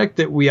object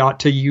that we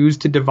ought to use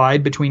to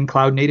divide between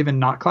cloud native and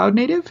not cloud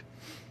native?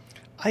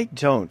 I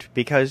don't,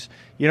 because,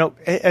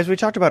 as we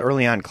talked about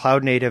early on,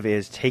 cloud native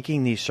is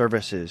taking these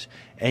services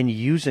and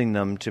using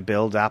them to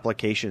build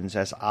applications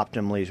as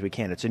optimally as we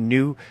can. It's a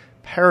new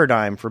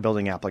paradigm for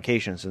building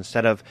applications.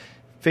 Instead of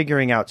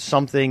figuring out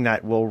something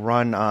that will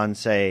run on,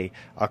 say,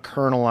 a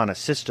kernel on a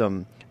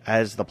system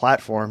as the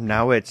platform,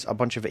 now it's a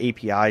bunch of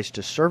APIs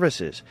to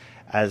services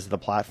as the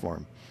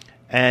platform.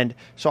 And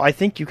so I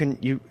think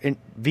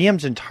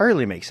VMs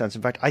entirely make sense.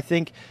 In fact, I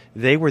think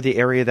they were the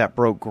area that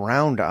broke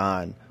ground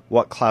on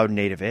what cloud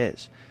native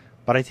is.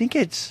 But I think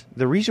it's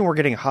the reason we're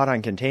getting hot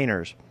on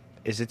containers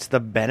is it's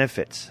the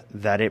benefits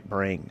that it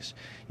brings.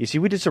 You see,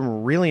 we did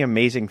some really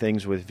amazing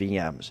things with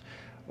VMs,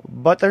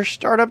 but their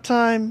startup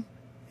time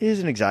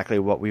isn't exactly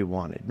what we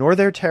wanted, nor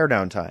their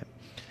teardown time.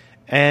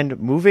 And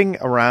moving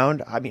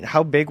around, I mean,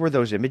 how big were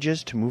those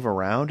images to move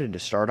around and to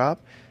start up?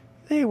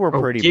 They were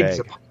pretty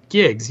big.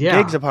 Gigs, yeah.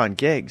 Gigs upon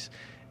gigs.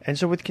 And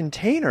so with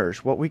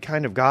containers, what we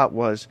kind of got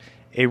was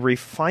a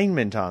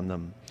refinement on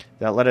them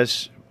that let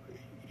us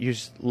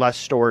use less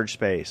storage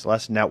space,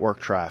 less network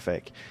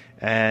traffic,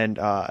 and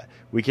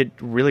we could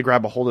really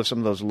grab a hold of some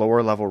of those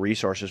lower level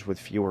resources with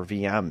fewer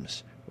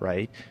VMs,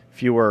 right?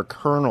 Fewer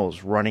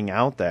kernels running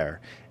out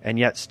there, and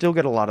yet still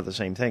get a lot of the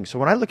same things. So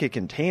when I look at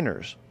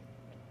containers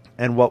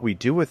and what we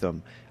do with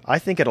them, I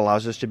think it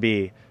allows us to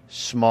be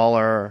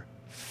smaller,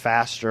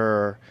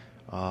 faster,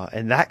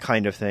 and that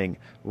kind of thing,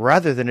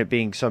 rather than it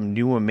being some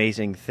new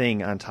amazing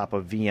thing on top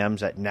of VMs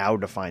that now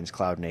defines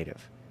cloud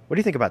native. What do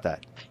you think about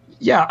that?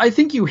 Yeah, I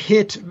think you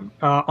hit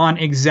on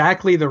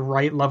exactly the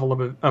right level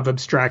of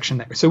abstraction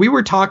there. So we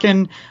were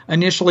talking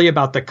initially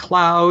about the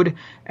cloud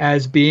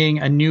as being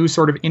a new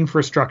sort of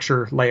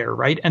infrastructure layer,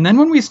 right? And then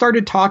when we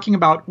started talking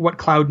about what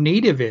cloud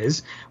native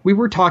is, we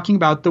were talking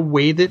about the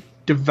way that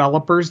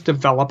developers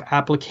develop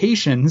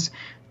applications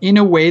in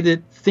a way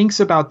that thinks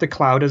about the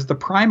cloud as the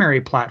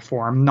primary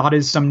platform, not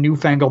as some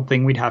newfangled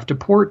thing we'd have to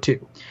port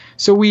to.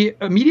 So we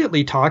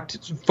immediately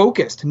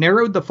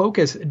narrowed the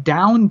focus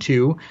down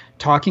to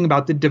talking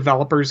about the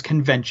developers'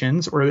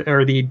 conventions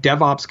or the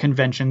DevOps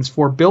conventions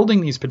for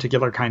building these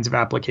particular kinds of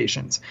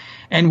applications.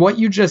 And what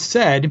you just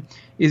said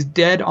is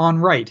dead on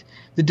right.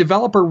 The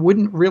developer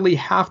wouldn't really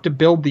have to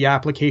build the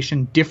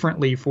application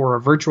differently for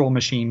a virtual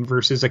machine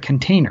versus a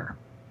container.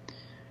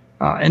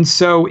 And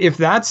so if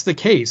that's the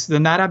case,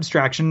 then that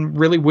abstraction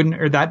really wouldn't,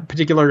 or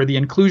the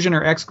inclusion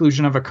or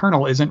exclusion of a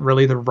kernel isn't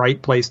really the right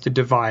place to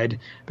divide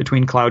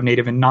between cloud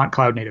native and not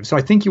cloud native. So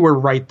I think you were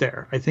right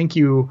there. I think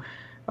you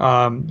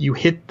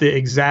hit the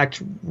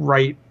exact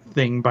right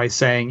thing by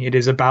saying it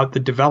is about the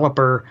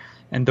developer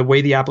and the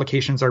way the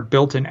applications are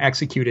built and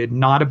executed,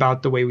 not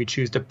about the way we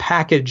choose to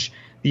package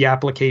the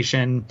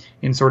application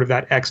in sort of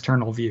that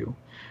external view.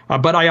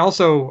 But I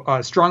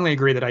also strongly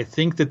agree that I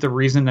think that the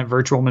reason that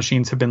virtual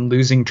machines have been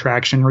losing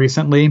traction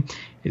recently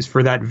is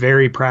for that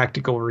very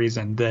practical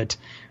reason that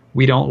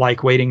we don't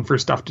like waiting for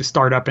stuff to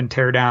start up and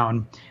tear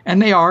down.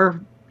 And they are,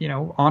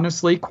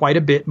 honestly, quite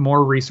a bit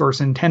more resource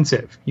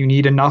intensive. You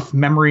need enough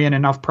memory and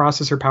enough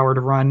processor power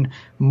to run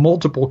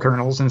multiple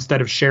kernels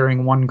instead of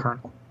sharing one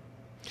kernel.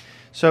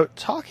 So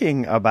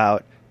talking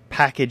about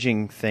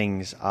packaging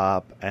things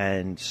up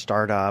and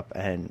startup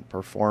and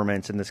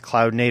performance and this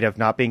cloud native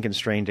not being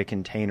constrained to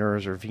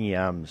containers or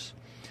VMs,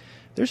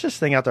 there's this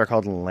thing out there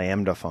called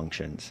Lambda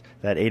functions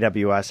that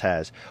AWS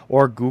has,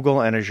 or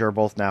Google and Azure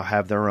both now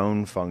have their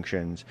own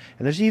functions.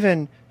 And there's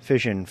even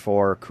Fission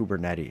for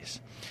Kubernetes.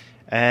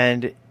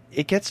 And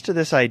it gets to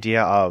this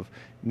idea of,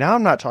 now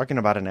I'm not talking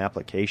about an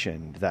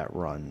application that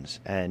runs,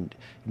 and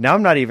now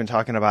I'm not even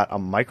talking about a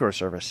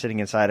microservice sitting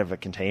inside of a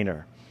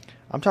container.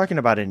 I'm talking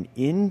about an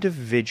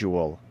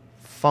individual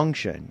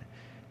function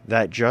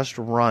that just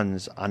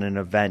runs on an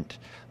event,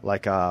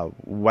 like a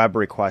web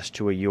request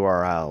to a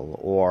URL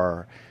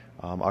or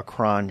a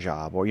cron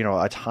job, or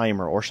a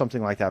timer or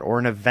something like that, or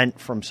an event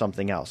from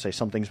something else. Say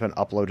something's been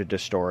uploaded to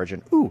storage,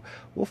 and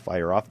we'll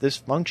fire off this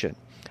function.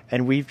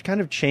 And we've kind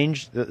of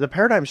changed the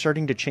paradigm,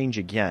 starting to change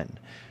again.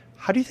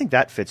 How do you think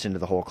that fits into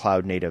the whole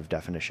cloud native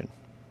definition?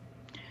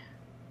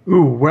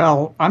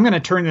 Well, I'm going to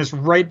turn this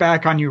right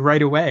back on you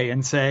right away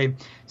and say,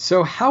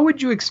 so how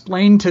would you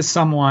explain to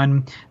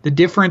someone the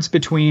difference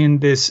between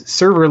this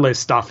serverless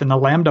stuff and the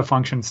Lambda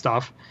function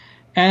stuff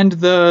and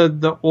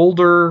the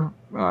older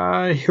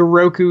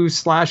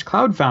Heroku /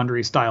 Cloud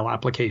Foundry style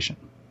application?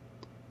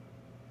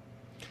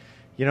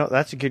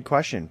 That's a good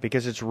question,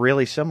 because it's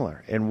really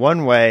similar. In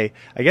one way,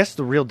 I guess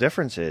the real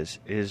difference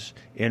is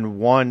in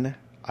one,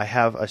 I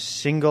have a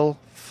single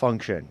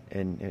function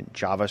in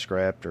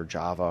JavaScript or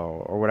Java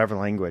or whatever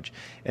language.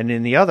 And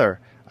in the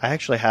other, I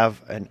actually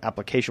have an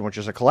application which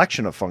is a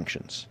collection of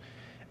functions.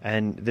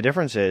 And the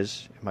difference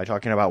is, am I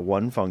talking about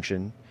one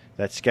function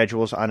that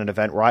schedules on an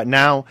event? Right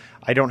now,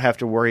 I don't have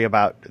to worry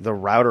about the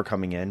router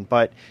coming in.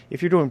 But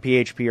if you're doing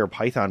PHP or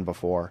Python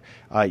before,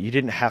 you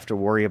didn't have to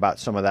worry about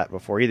some of that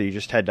before either. You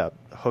just had to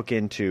hook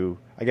into,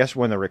 I guess,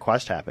 when the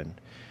request happened.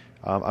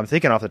 I'm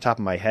thinking off the top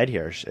of my head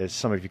here, as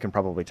some of you can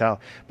probably tell.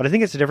 But I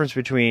think it's the difference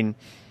between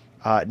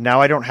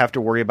now I don't have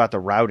to worry about the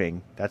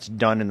routing. That's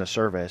done in the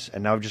service.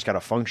 And now I've just got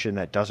a function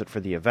that does it for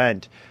the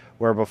event,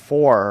 where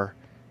before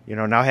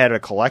Now I had a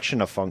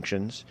collection of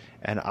functions,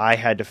 and I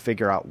had to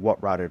figure out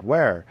what routed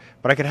where.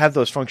 But I could have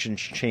those functions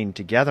chained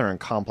together in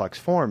complex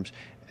forms.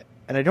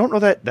 And I don't know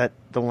that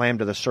the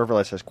Lambda, the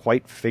serverless, has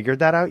quite figured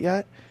that out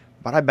yet,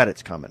 but I bet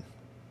it's coming.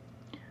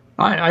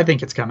 I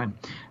think it's coming.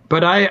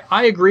 But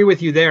I agree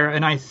with you there.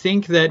 And I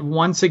think that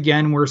once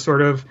again, we're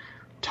sort of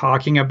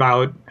talking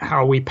about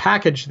how we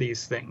package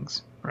these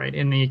things, right?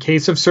 In the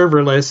case of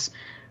serverless,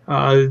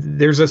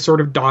 there's a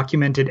sort of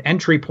documented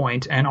entry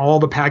point, and all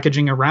the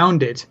packaging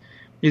around it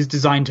is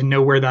designed to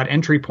know where that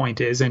entry point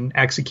is and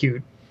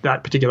execute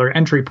that particular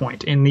entry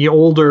point. In the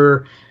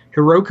older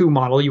Heroku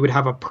model, you would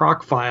have a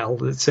proc file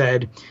that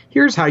said,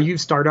 here's how you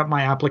start up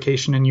my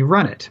application and you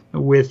run it.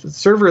 With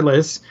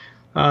serverless,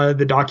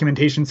 the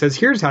documentation says,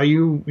 here's how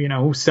you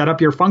set up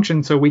your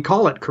function so we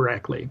call it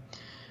correctly.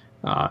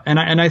 And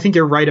I think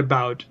you're right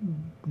about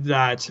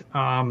that.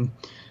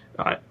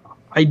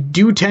 I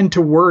do tend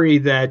to worry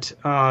that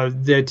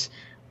that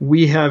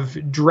we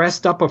have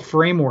dressed up a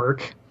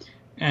framework,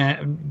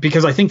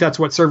 because I think that's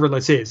what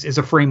serverless is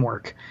a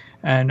framework.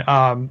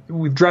 And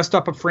we've dressed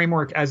up a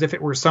framework as if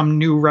it were some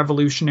new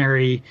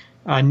revolutionary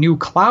new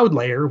cloud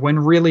layer, when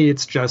really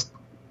it's just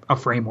a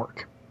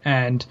framework.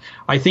 And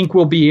I think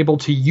we'll be able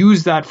to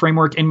use that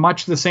framework in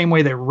much the same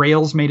way that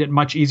Rails made it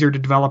much easier to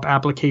develop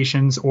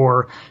applications,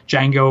 or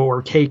Django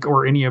or Cake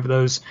or any of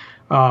those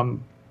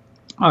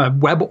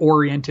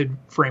web-oriented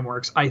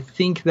frameworks. I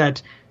think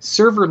that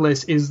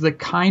serverless is the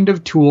kind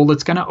of tool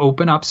that's going to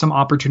open up some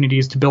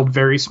opportunities to build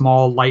very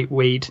small,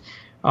 lightweight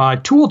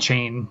tool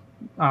chain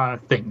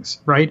things,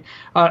 right?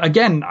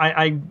 Again,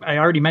 I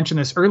already mentioned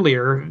this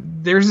earlier.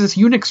 There's this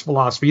Unix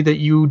philosophy that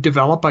you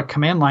develop a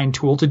command line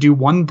tool to do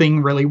one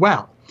thing really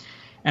well.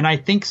 And I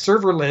think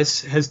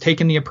serverless has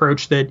taken the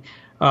approach that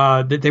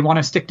that they want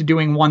to stick to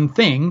doing one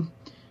thing.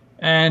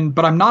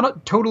 But I'm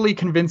not totally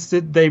convinced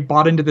that they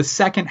bought into the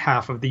second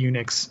half of the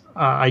Unix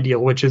ideal,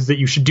 which is that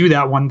you should do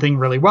that one thing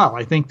really well.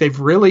 I think they're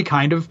really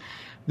kind of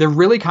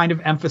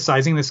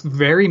emphasizing this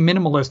very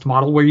minimalist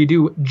model where you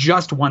do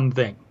just one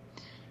thing.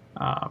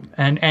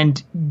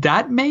 And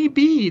that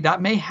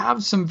may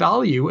have some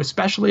value,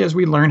 especially as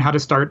we learn how to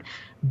start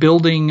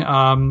building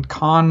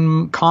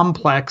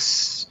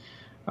complex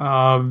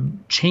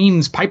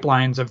chains,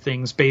 pipelines of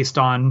things based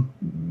on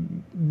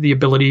the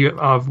ability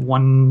of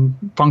one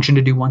function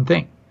to do one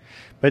thing.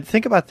 But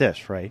think about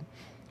this, right?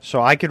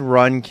 So I could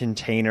run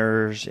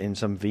containers in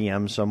some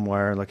VM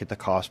somewhere, look at the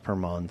cost per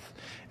month,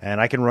 and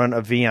I can run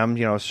a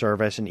VM,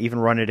 service, and even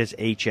run it as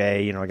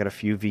HA. I got a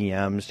few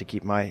VMs to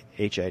keep my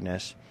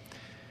HA-ness.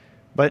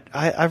 But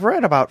I've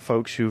read about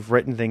folks who've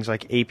written things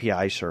like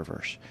API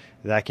servers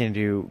that can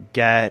do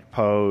GET,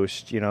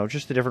 POST,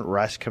 just the different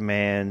REST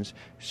commands,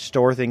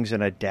 store things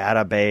in a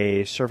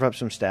database, serve up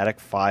some static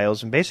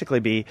files, and basically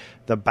be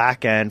the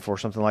back end for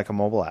something like a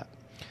mobile app.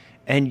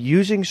 And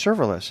using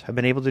serverless, have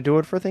been able to do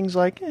it for things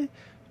like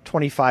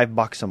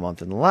 $25 a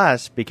month and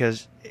less,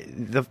 because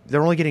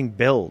they're only getting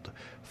billed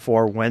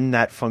for when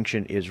that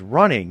function is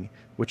running,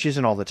 which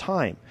isn't all the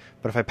time.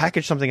 But if I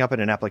package something up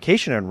in an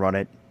application and run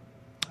it,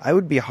 I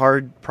would be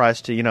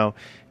hard-pressed to,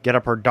 get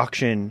a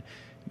production,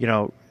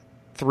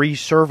 3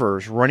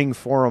 servers running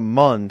for a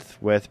month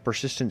with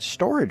persistent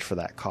storage for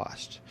that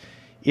cost.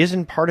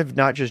 Isn't part of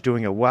not just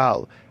doing it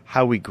well,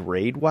 how we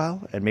grade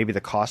well, and maybe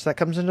the cost that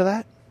comes into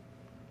that?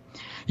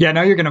 Yeah,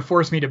 now you're going to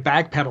force me to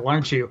backpedal,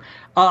 aren't you?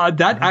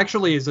 That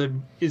actually is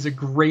a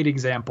great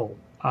example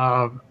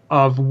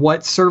of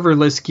what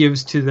serverless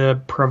gives to the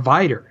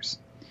providers.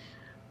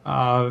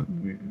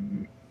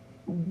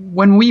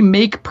 When we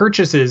make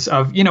purchases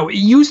of, it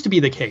used to be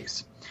the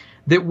case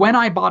that when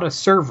I bought a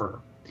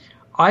server,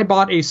 I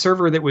bought a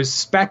server that was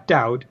spec'd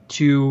out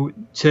to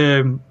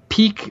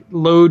peak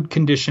load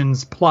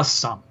conditions plus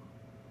some,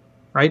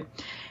 right?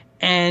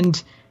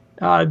 And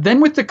then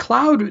with the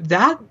cloud,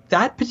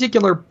 that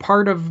particular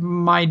part of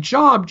my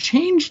job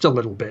changed a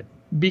little bit,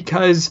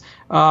 because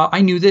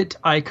I knew that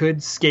I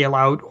could scale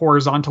out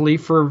horizontally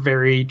for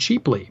very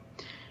cheaply.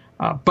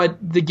 But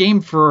the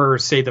game for,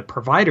 say, the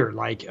provider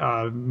like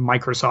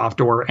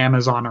Microsoft or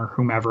Amazon or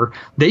whomever,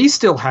 they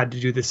still had to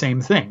do the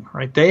same thing,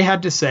 right? They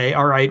had to say,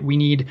 all right, we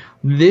need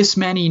this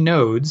many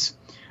nodes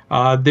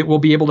that will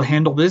be able to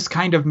handle this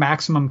kind of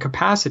maximum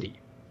capacity.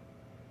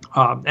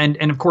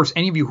 And of course,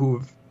 any of you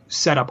who've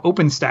set up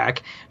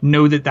OpenStack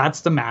know that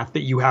that's the math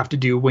that you have to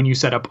do when you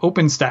set up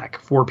OpenStack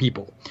for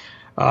people.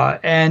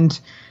 And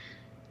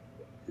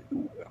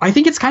I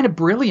think it's kind of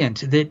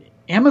brilliant that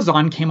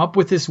Amazon came up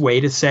with this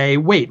way to say,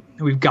 wait,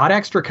 we've got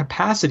extra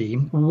capacity.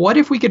 What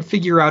if we could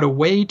figure out a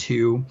way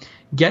to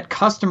get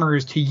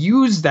customers to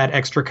use that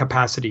extra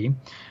capacity,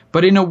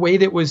 but in a way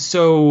that was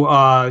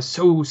so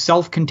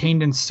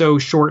self-contained and so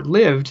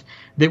short-lived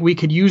that we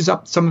could use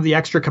up some of the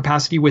extra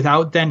capacity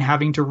without then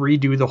having to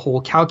redo the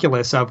whole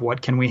calculus of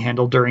what can we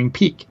handle during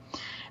peak.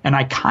 And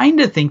I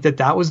kind of think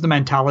that was the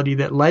mentality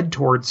that led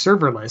towards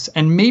serverless.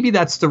 And maybe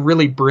that's the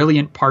really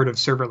brilliant part of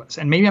serverless.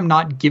 And maybe I'm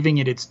not giving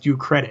it its due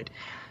credit.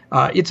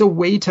 It's a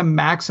way to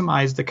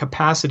maximize the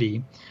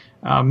capacity,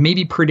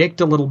 maybe predict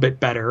a little bit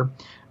better,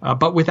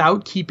 but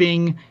without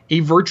keeping a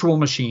virtual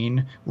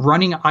machine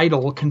running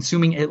idle,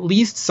 consuming at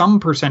least some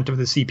percent of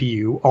the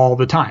CPU all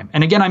the time.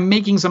 And again, I'm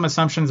making some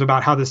assumptions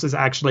about how this is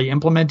actually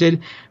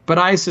implemented, but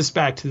I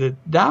suspect that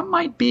that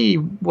might be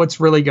what's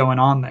really going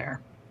on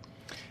there.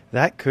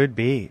 That could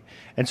be.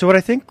 And so what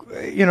I think,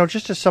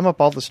 just to sum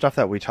up all the stuff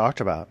that we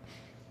talked about,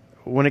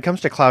 when it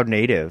comes to cloud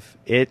native,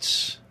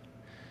 it's,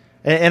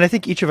 and I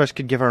think each of us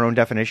could give our own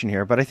definition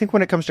here, but I think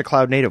when it comes to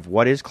cloud native,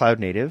 what is cloud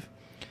native?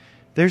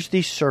 There's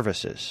these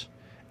services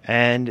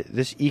and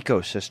this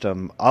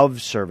ecosystem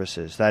of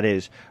services that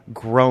is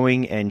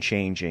growing and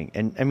changing.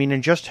 And I mean,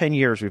 in just 10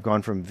 years, we've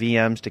gone from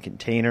VMs to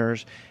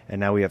containers, and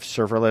now we have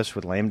serverless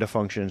with Lambda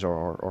functions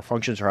or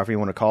functions, or however you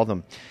want to call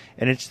them.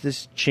 And it's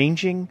this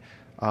changing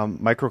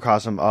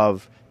microcosm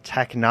of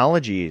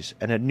technologies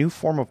and a new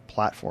form of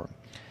platform.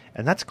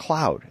 And that's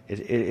cloud.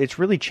 It's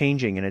really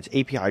changing, and it's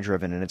API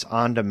driven, and it's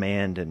on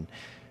demand.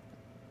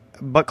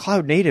 But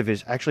cloud native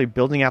is actually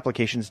building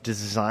applications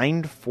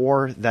designed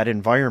for that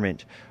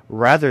environment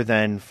rather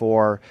than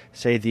for,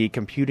 say, the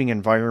computing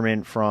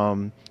environment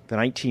from the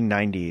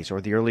 1990s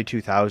or the early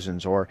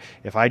 2000s, or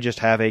if I just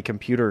have a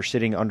computer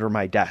sitting under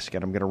my desk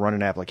and I'm going to run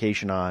an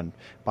application on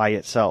by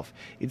itself.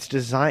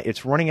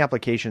 It's running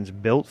applications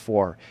built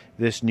for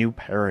this new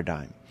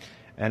paradigm.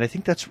 And I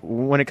think that's,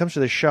 when it comes to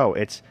this show,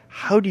 it's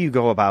how do you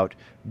go about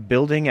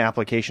building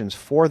applications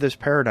for this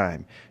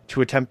paradigm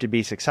to attempt to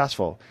be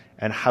successful,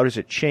 and how does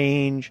it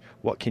change?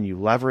 What can you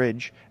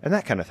leverage? And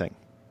that kind of thing.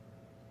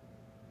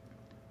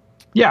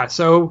 Yeah,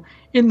 so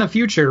in the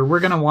future,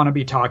 we're going to want to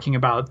be talking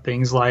about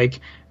things like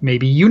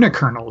maybe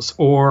unikernels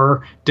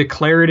or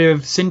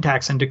declarative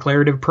syntax and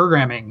declarative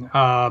programming,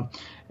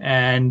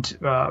 and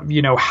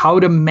how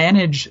to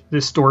manage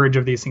the storage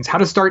of these things, how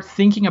to start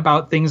thinking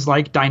about things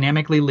like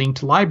dynamically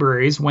linked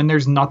libraries when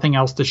there's nothing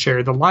else to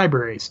share the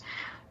libraries.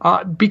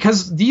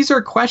 Because these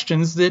are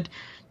questions that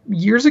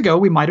years ago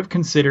we might have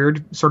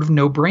considered sort of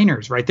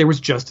no-brainers, right? There was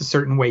just a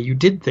certain way you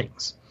did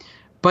things.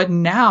 But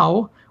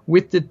now,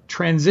 with the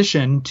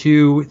transition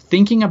to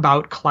thinking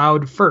about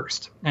cloud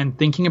first and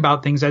thinking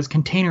about things as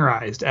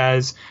containerized,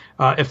 as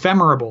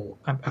ephemeral,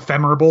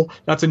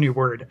 that's a new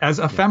word, as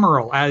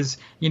ephemeral, as,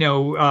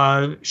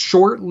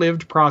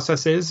 short-lived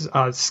processes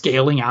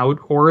scaling out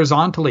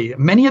horizontally.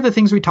 Many of the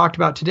things we talked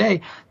about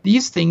today,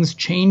 these things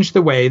change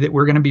the way that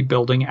we're going to be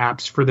building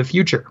apps for the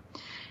future.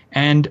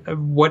 And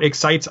what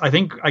excites, I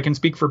think I can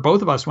speak for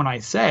both of us when I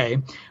say,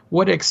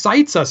 what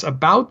excites us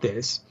about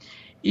this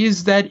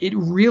is that it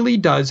really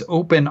does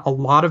open a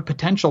lot of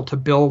potential to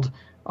build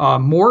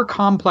more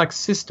complex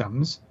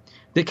systems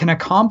that can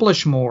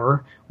accomplish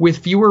more with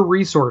fewer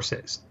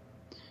resources.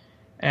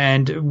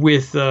 And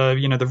with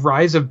the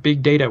rise of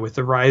big data, with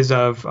the rise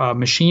of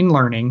machine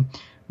learning,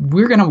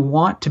 we're going to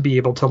want to be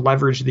able to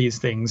leverage these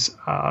things,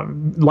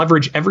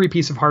 leverage every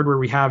piece of hardware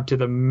we have to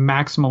the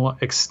maximal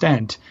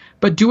extent,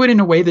 but do it in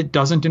a way that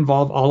doesn't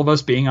involve all of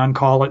us being on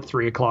call at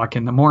 3 o'clock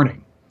in the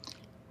morning.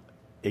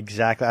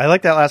 Exactly. I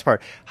like that last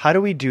part. How do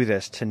we do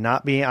this to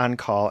not be on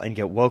call and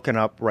get woken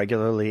up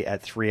regularly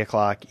at 3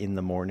 o'clock in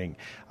the morning?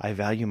 I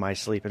value my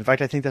sleep. In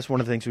fact, I think that's one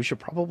of the things we should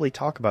probably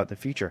talk about in the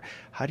future.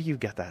 How do you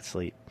get that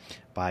sleep?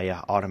 By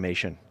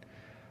automation.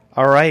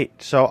 All right.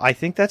 So I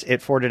think that's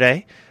it for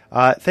today.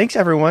 Thanks,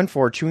 everyone,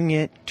 for tuning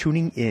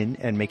in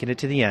and making it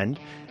to the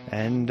end.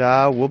 And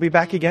we'll be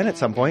back again at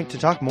some point to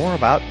talk more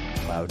about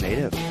cloud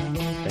native.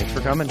 Thanks for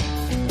coming.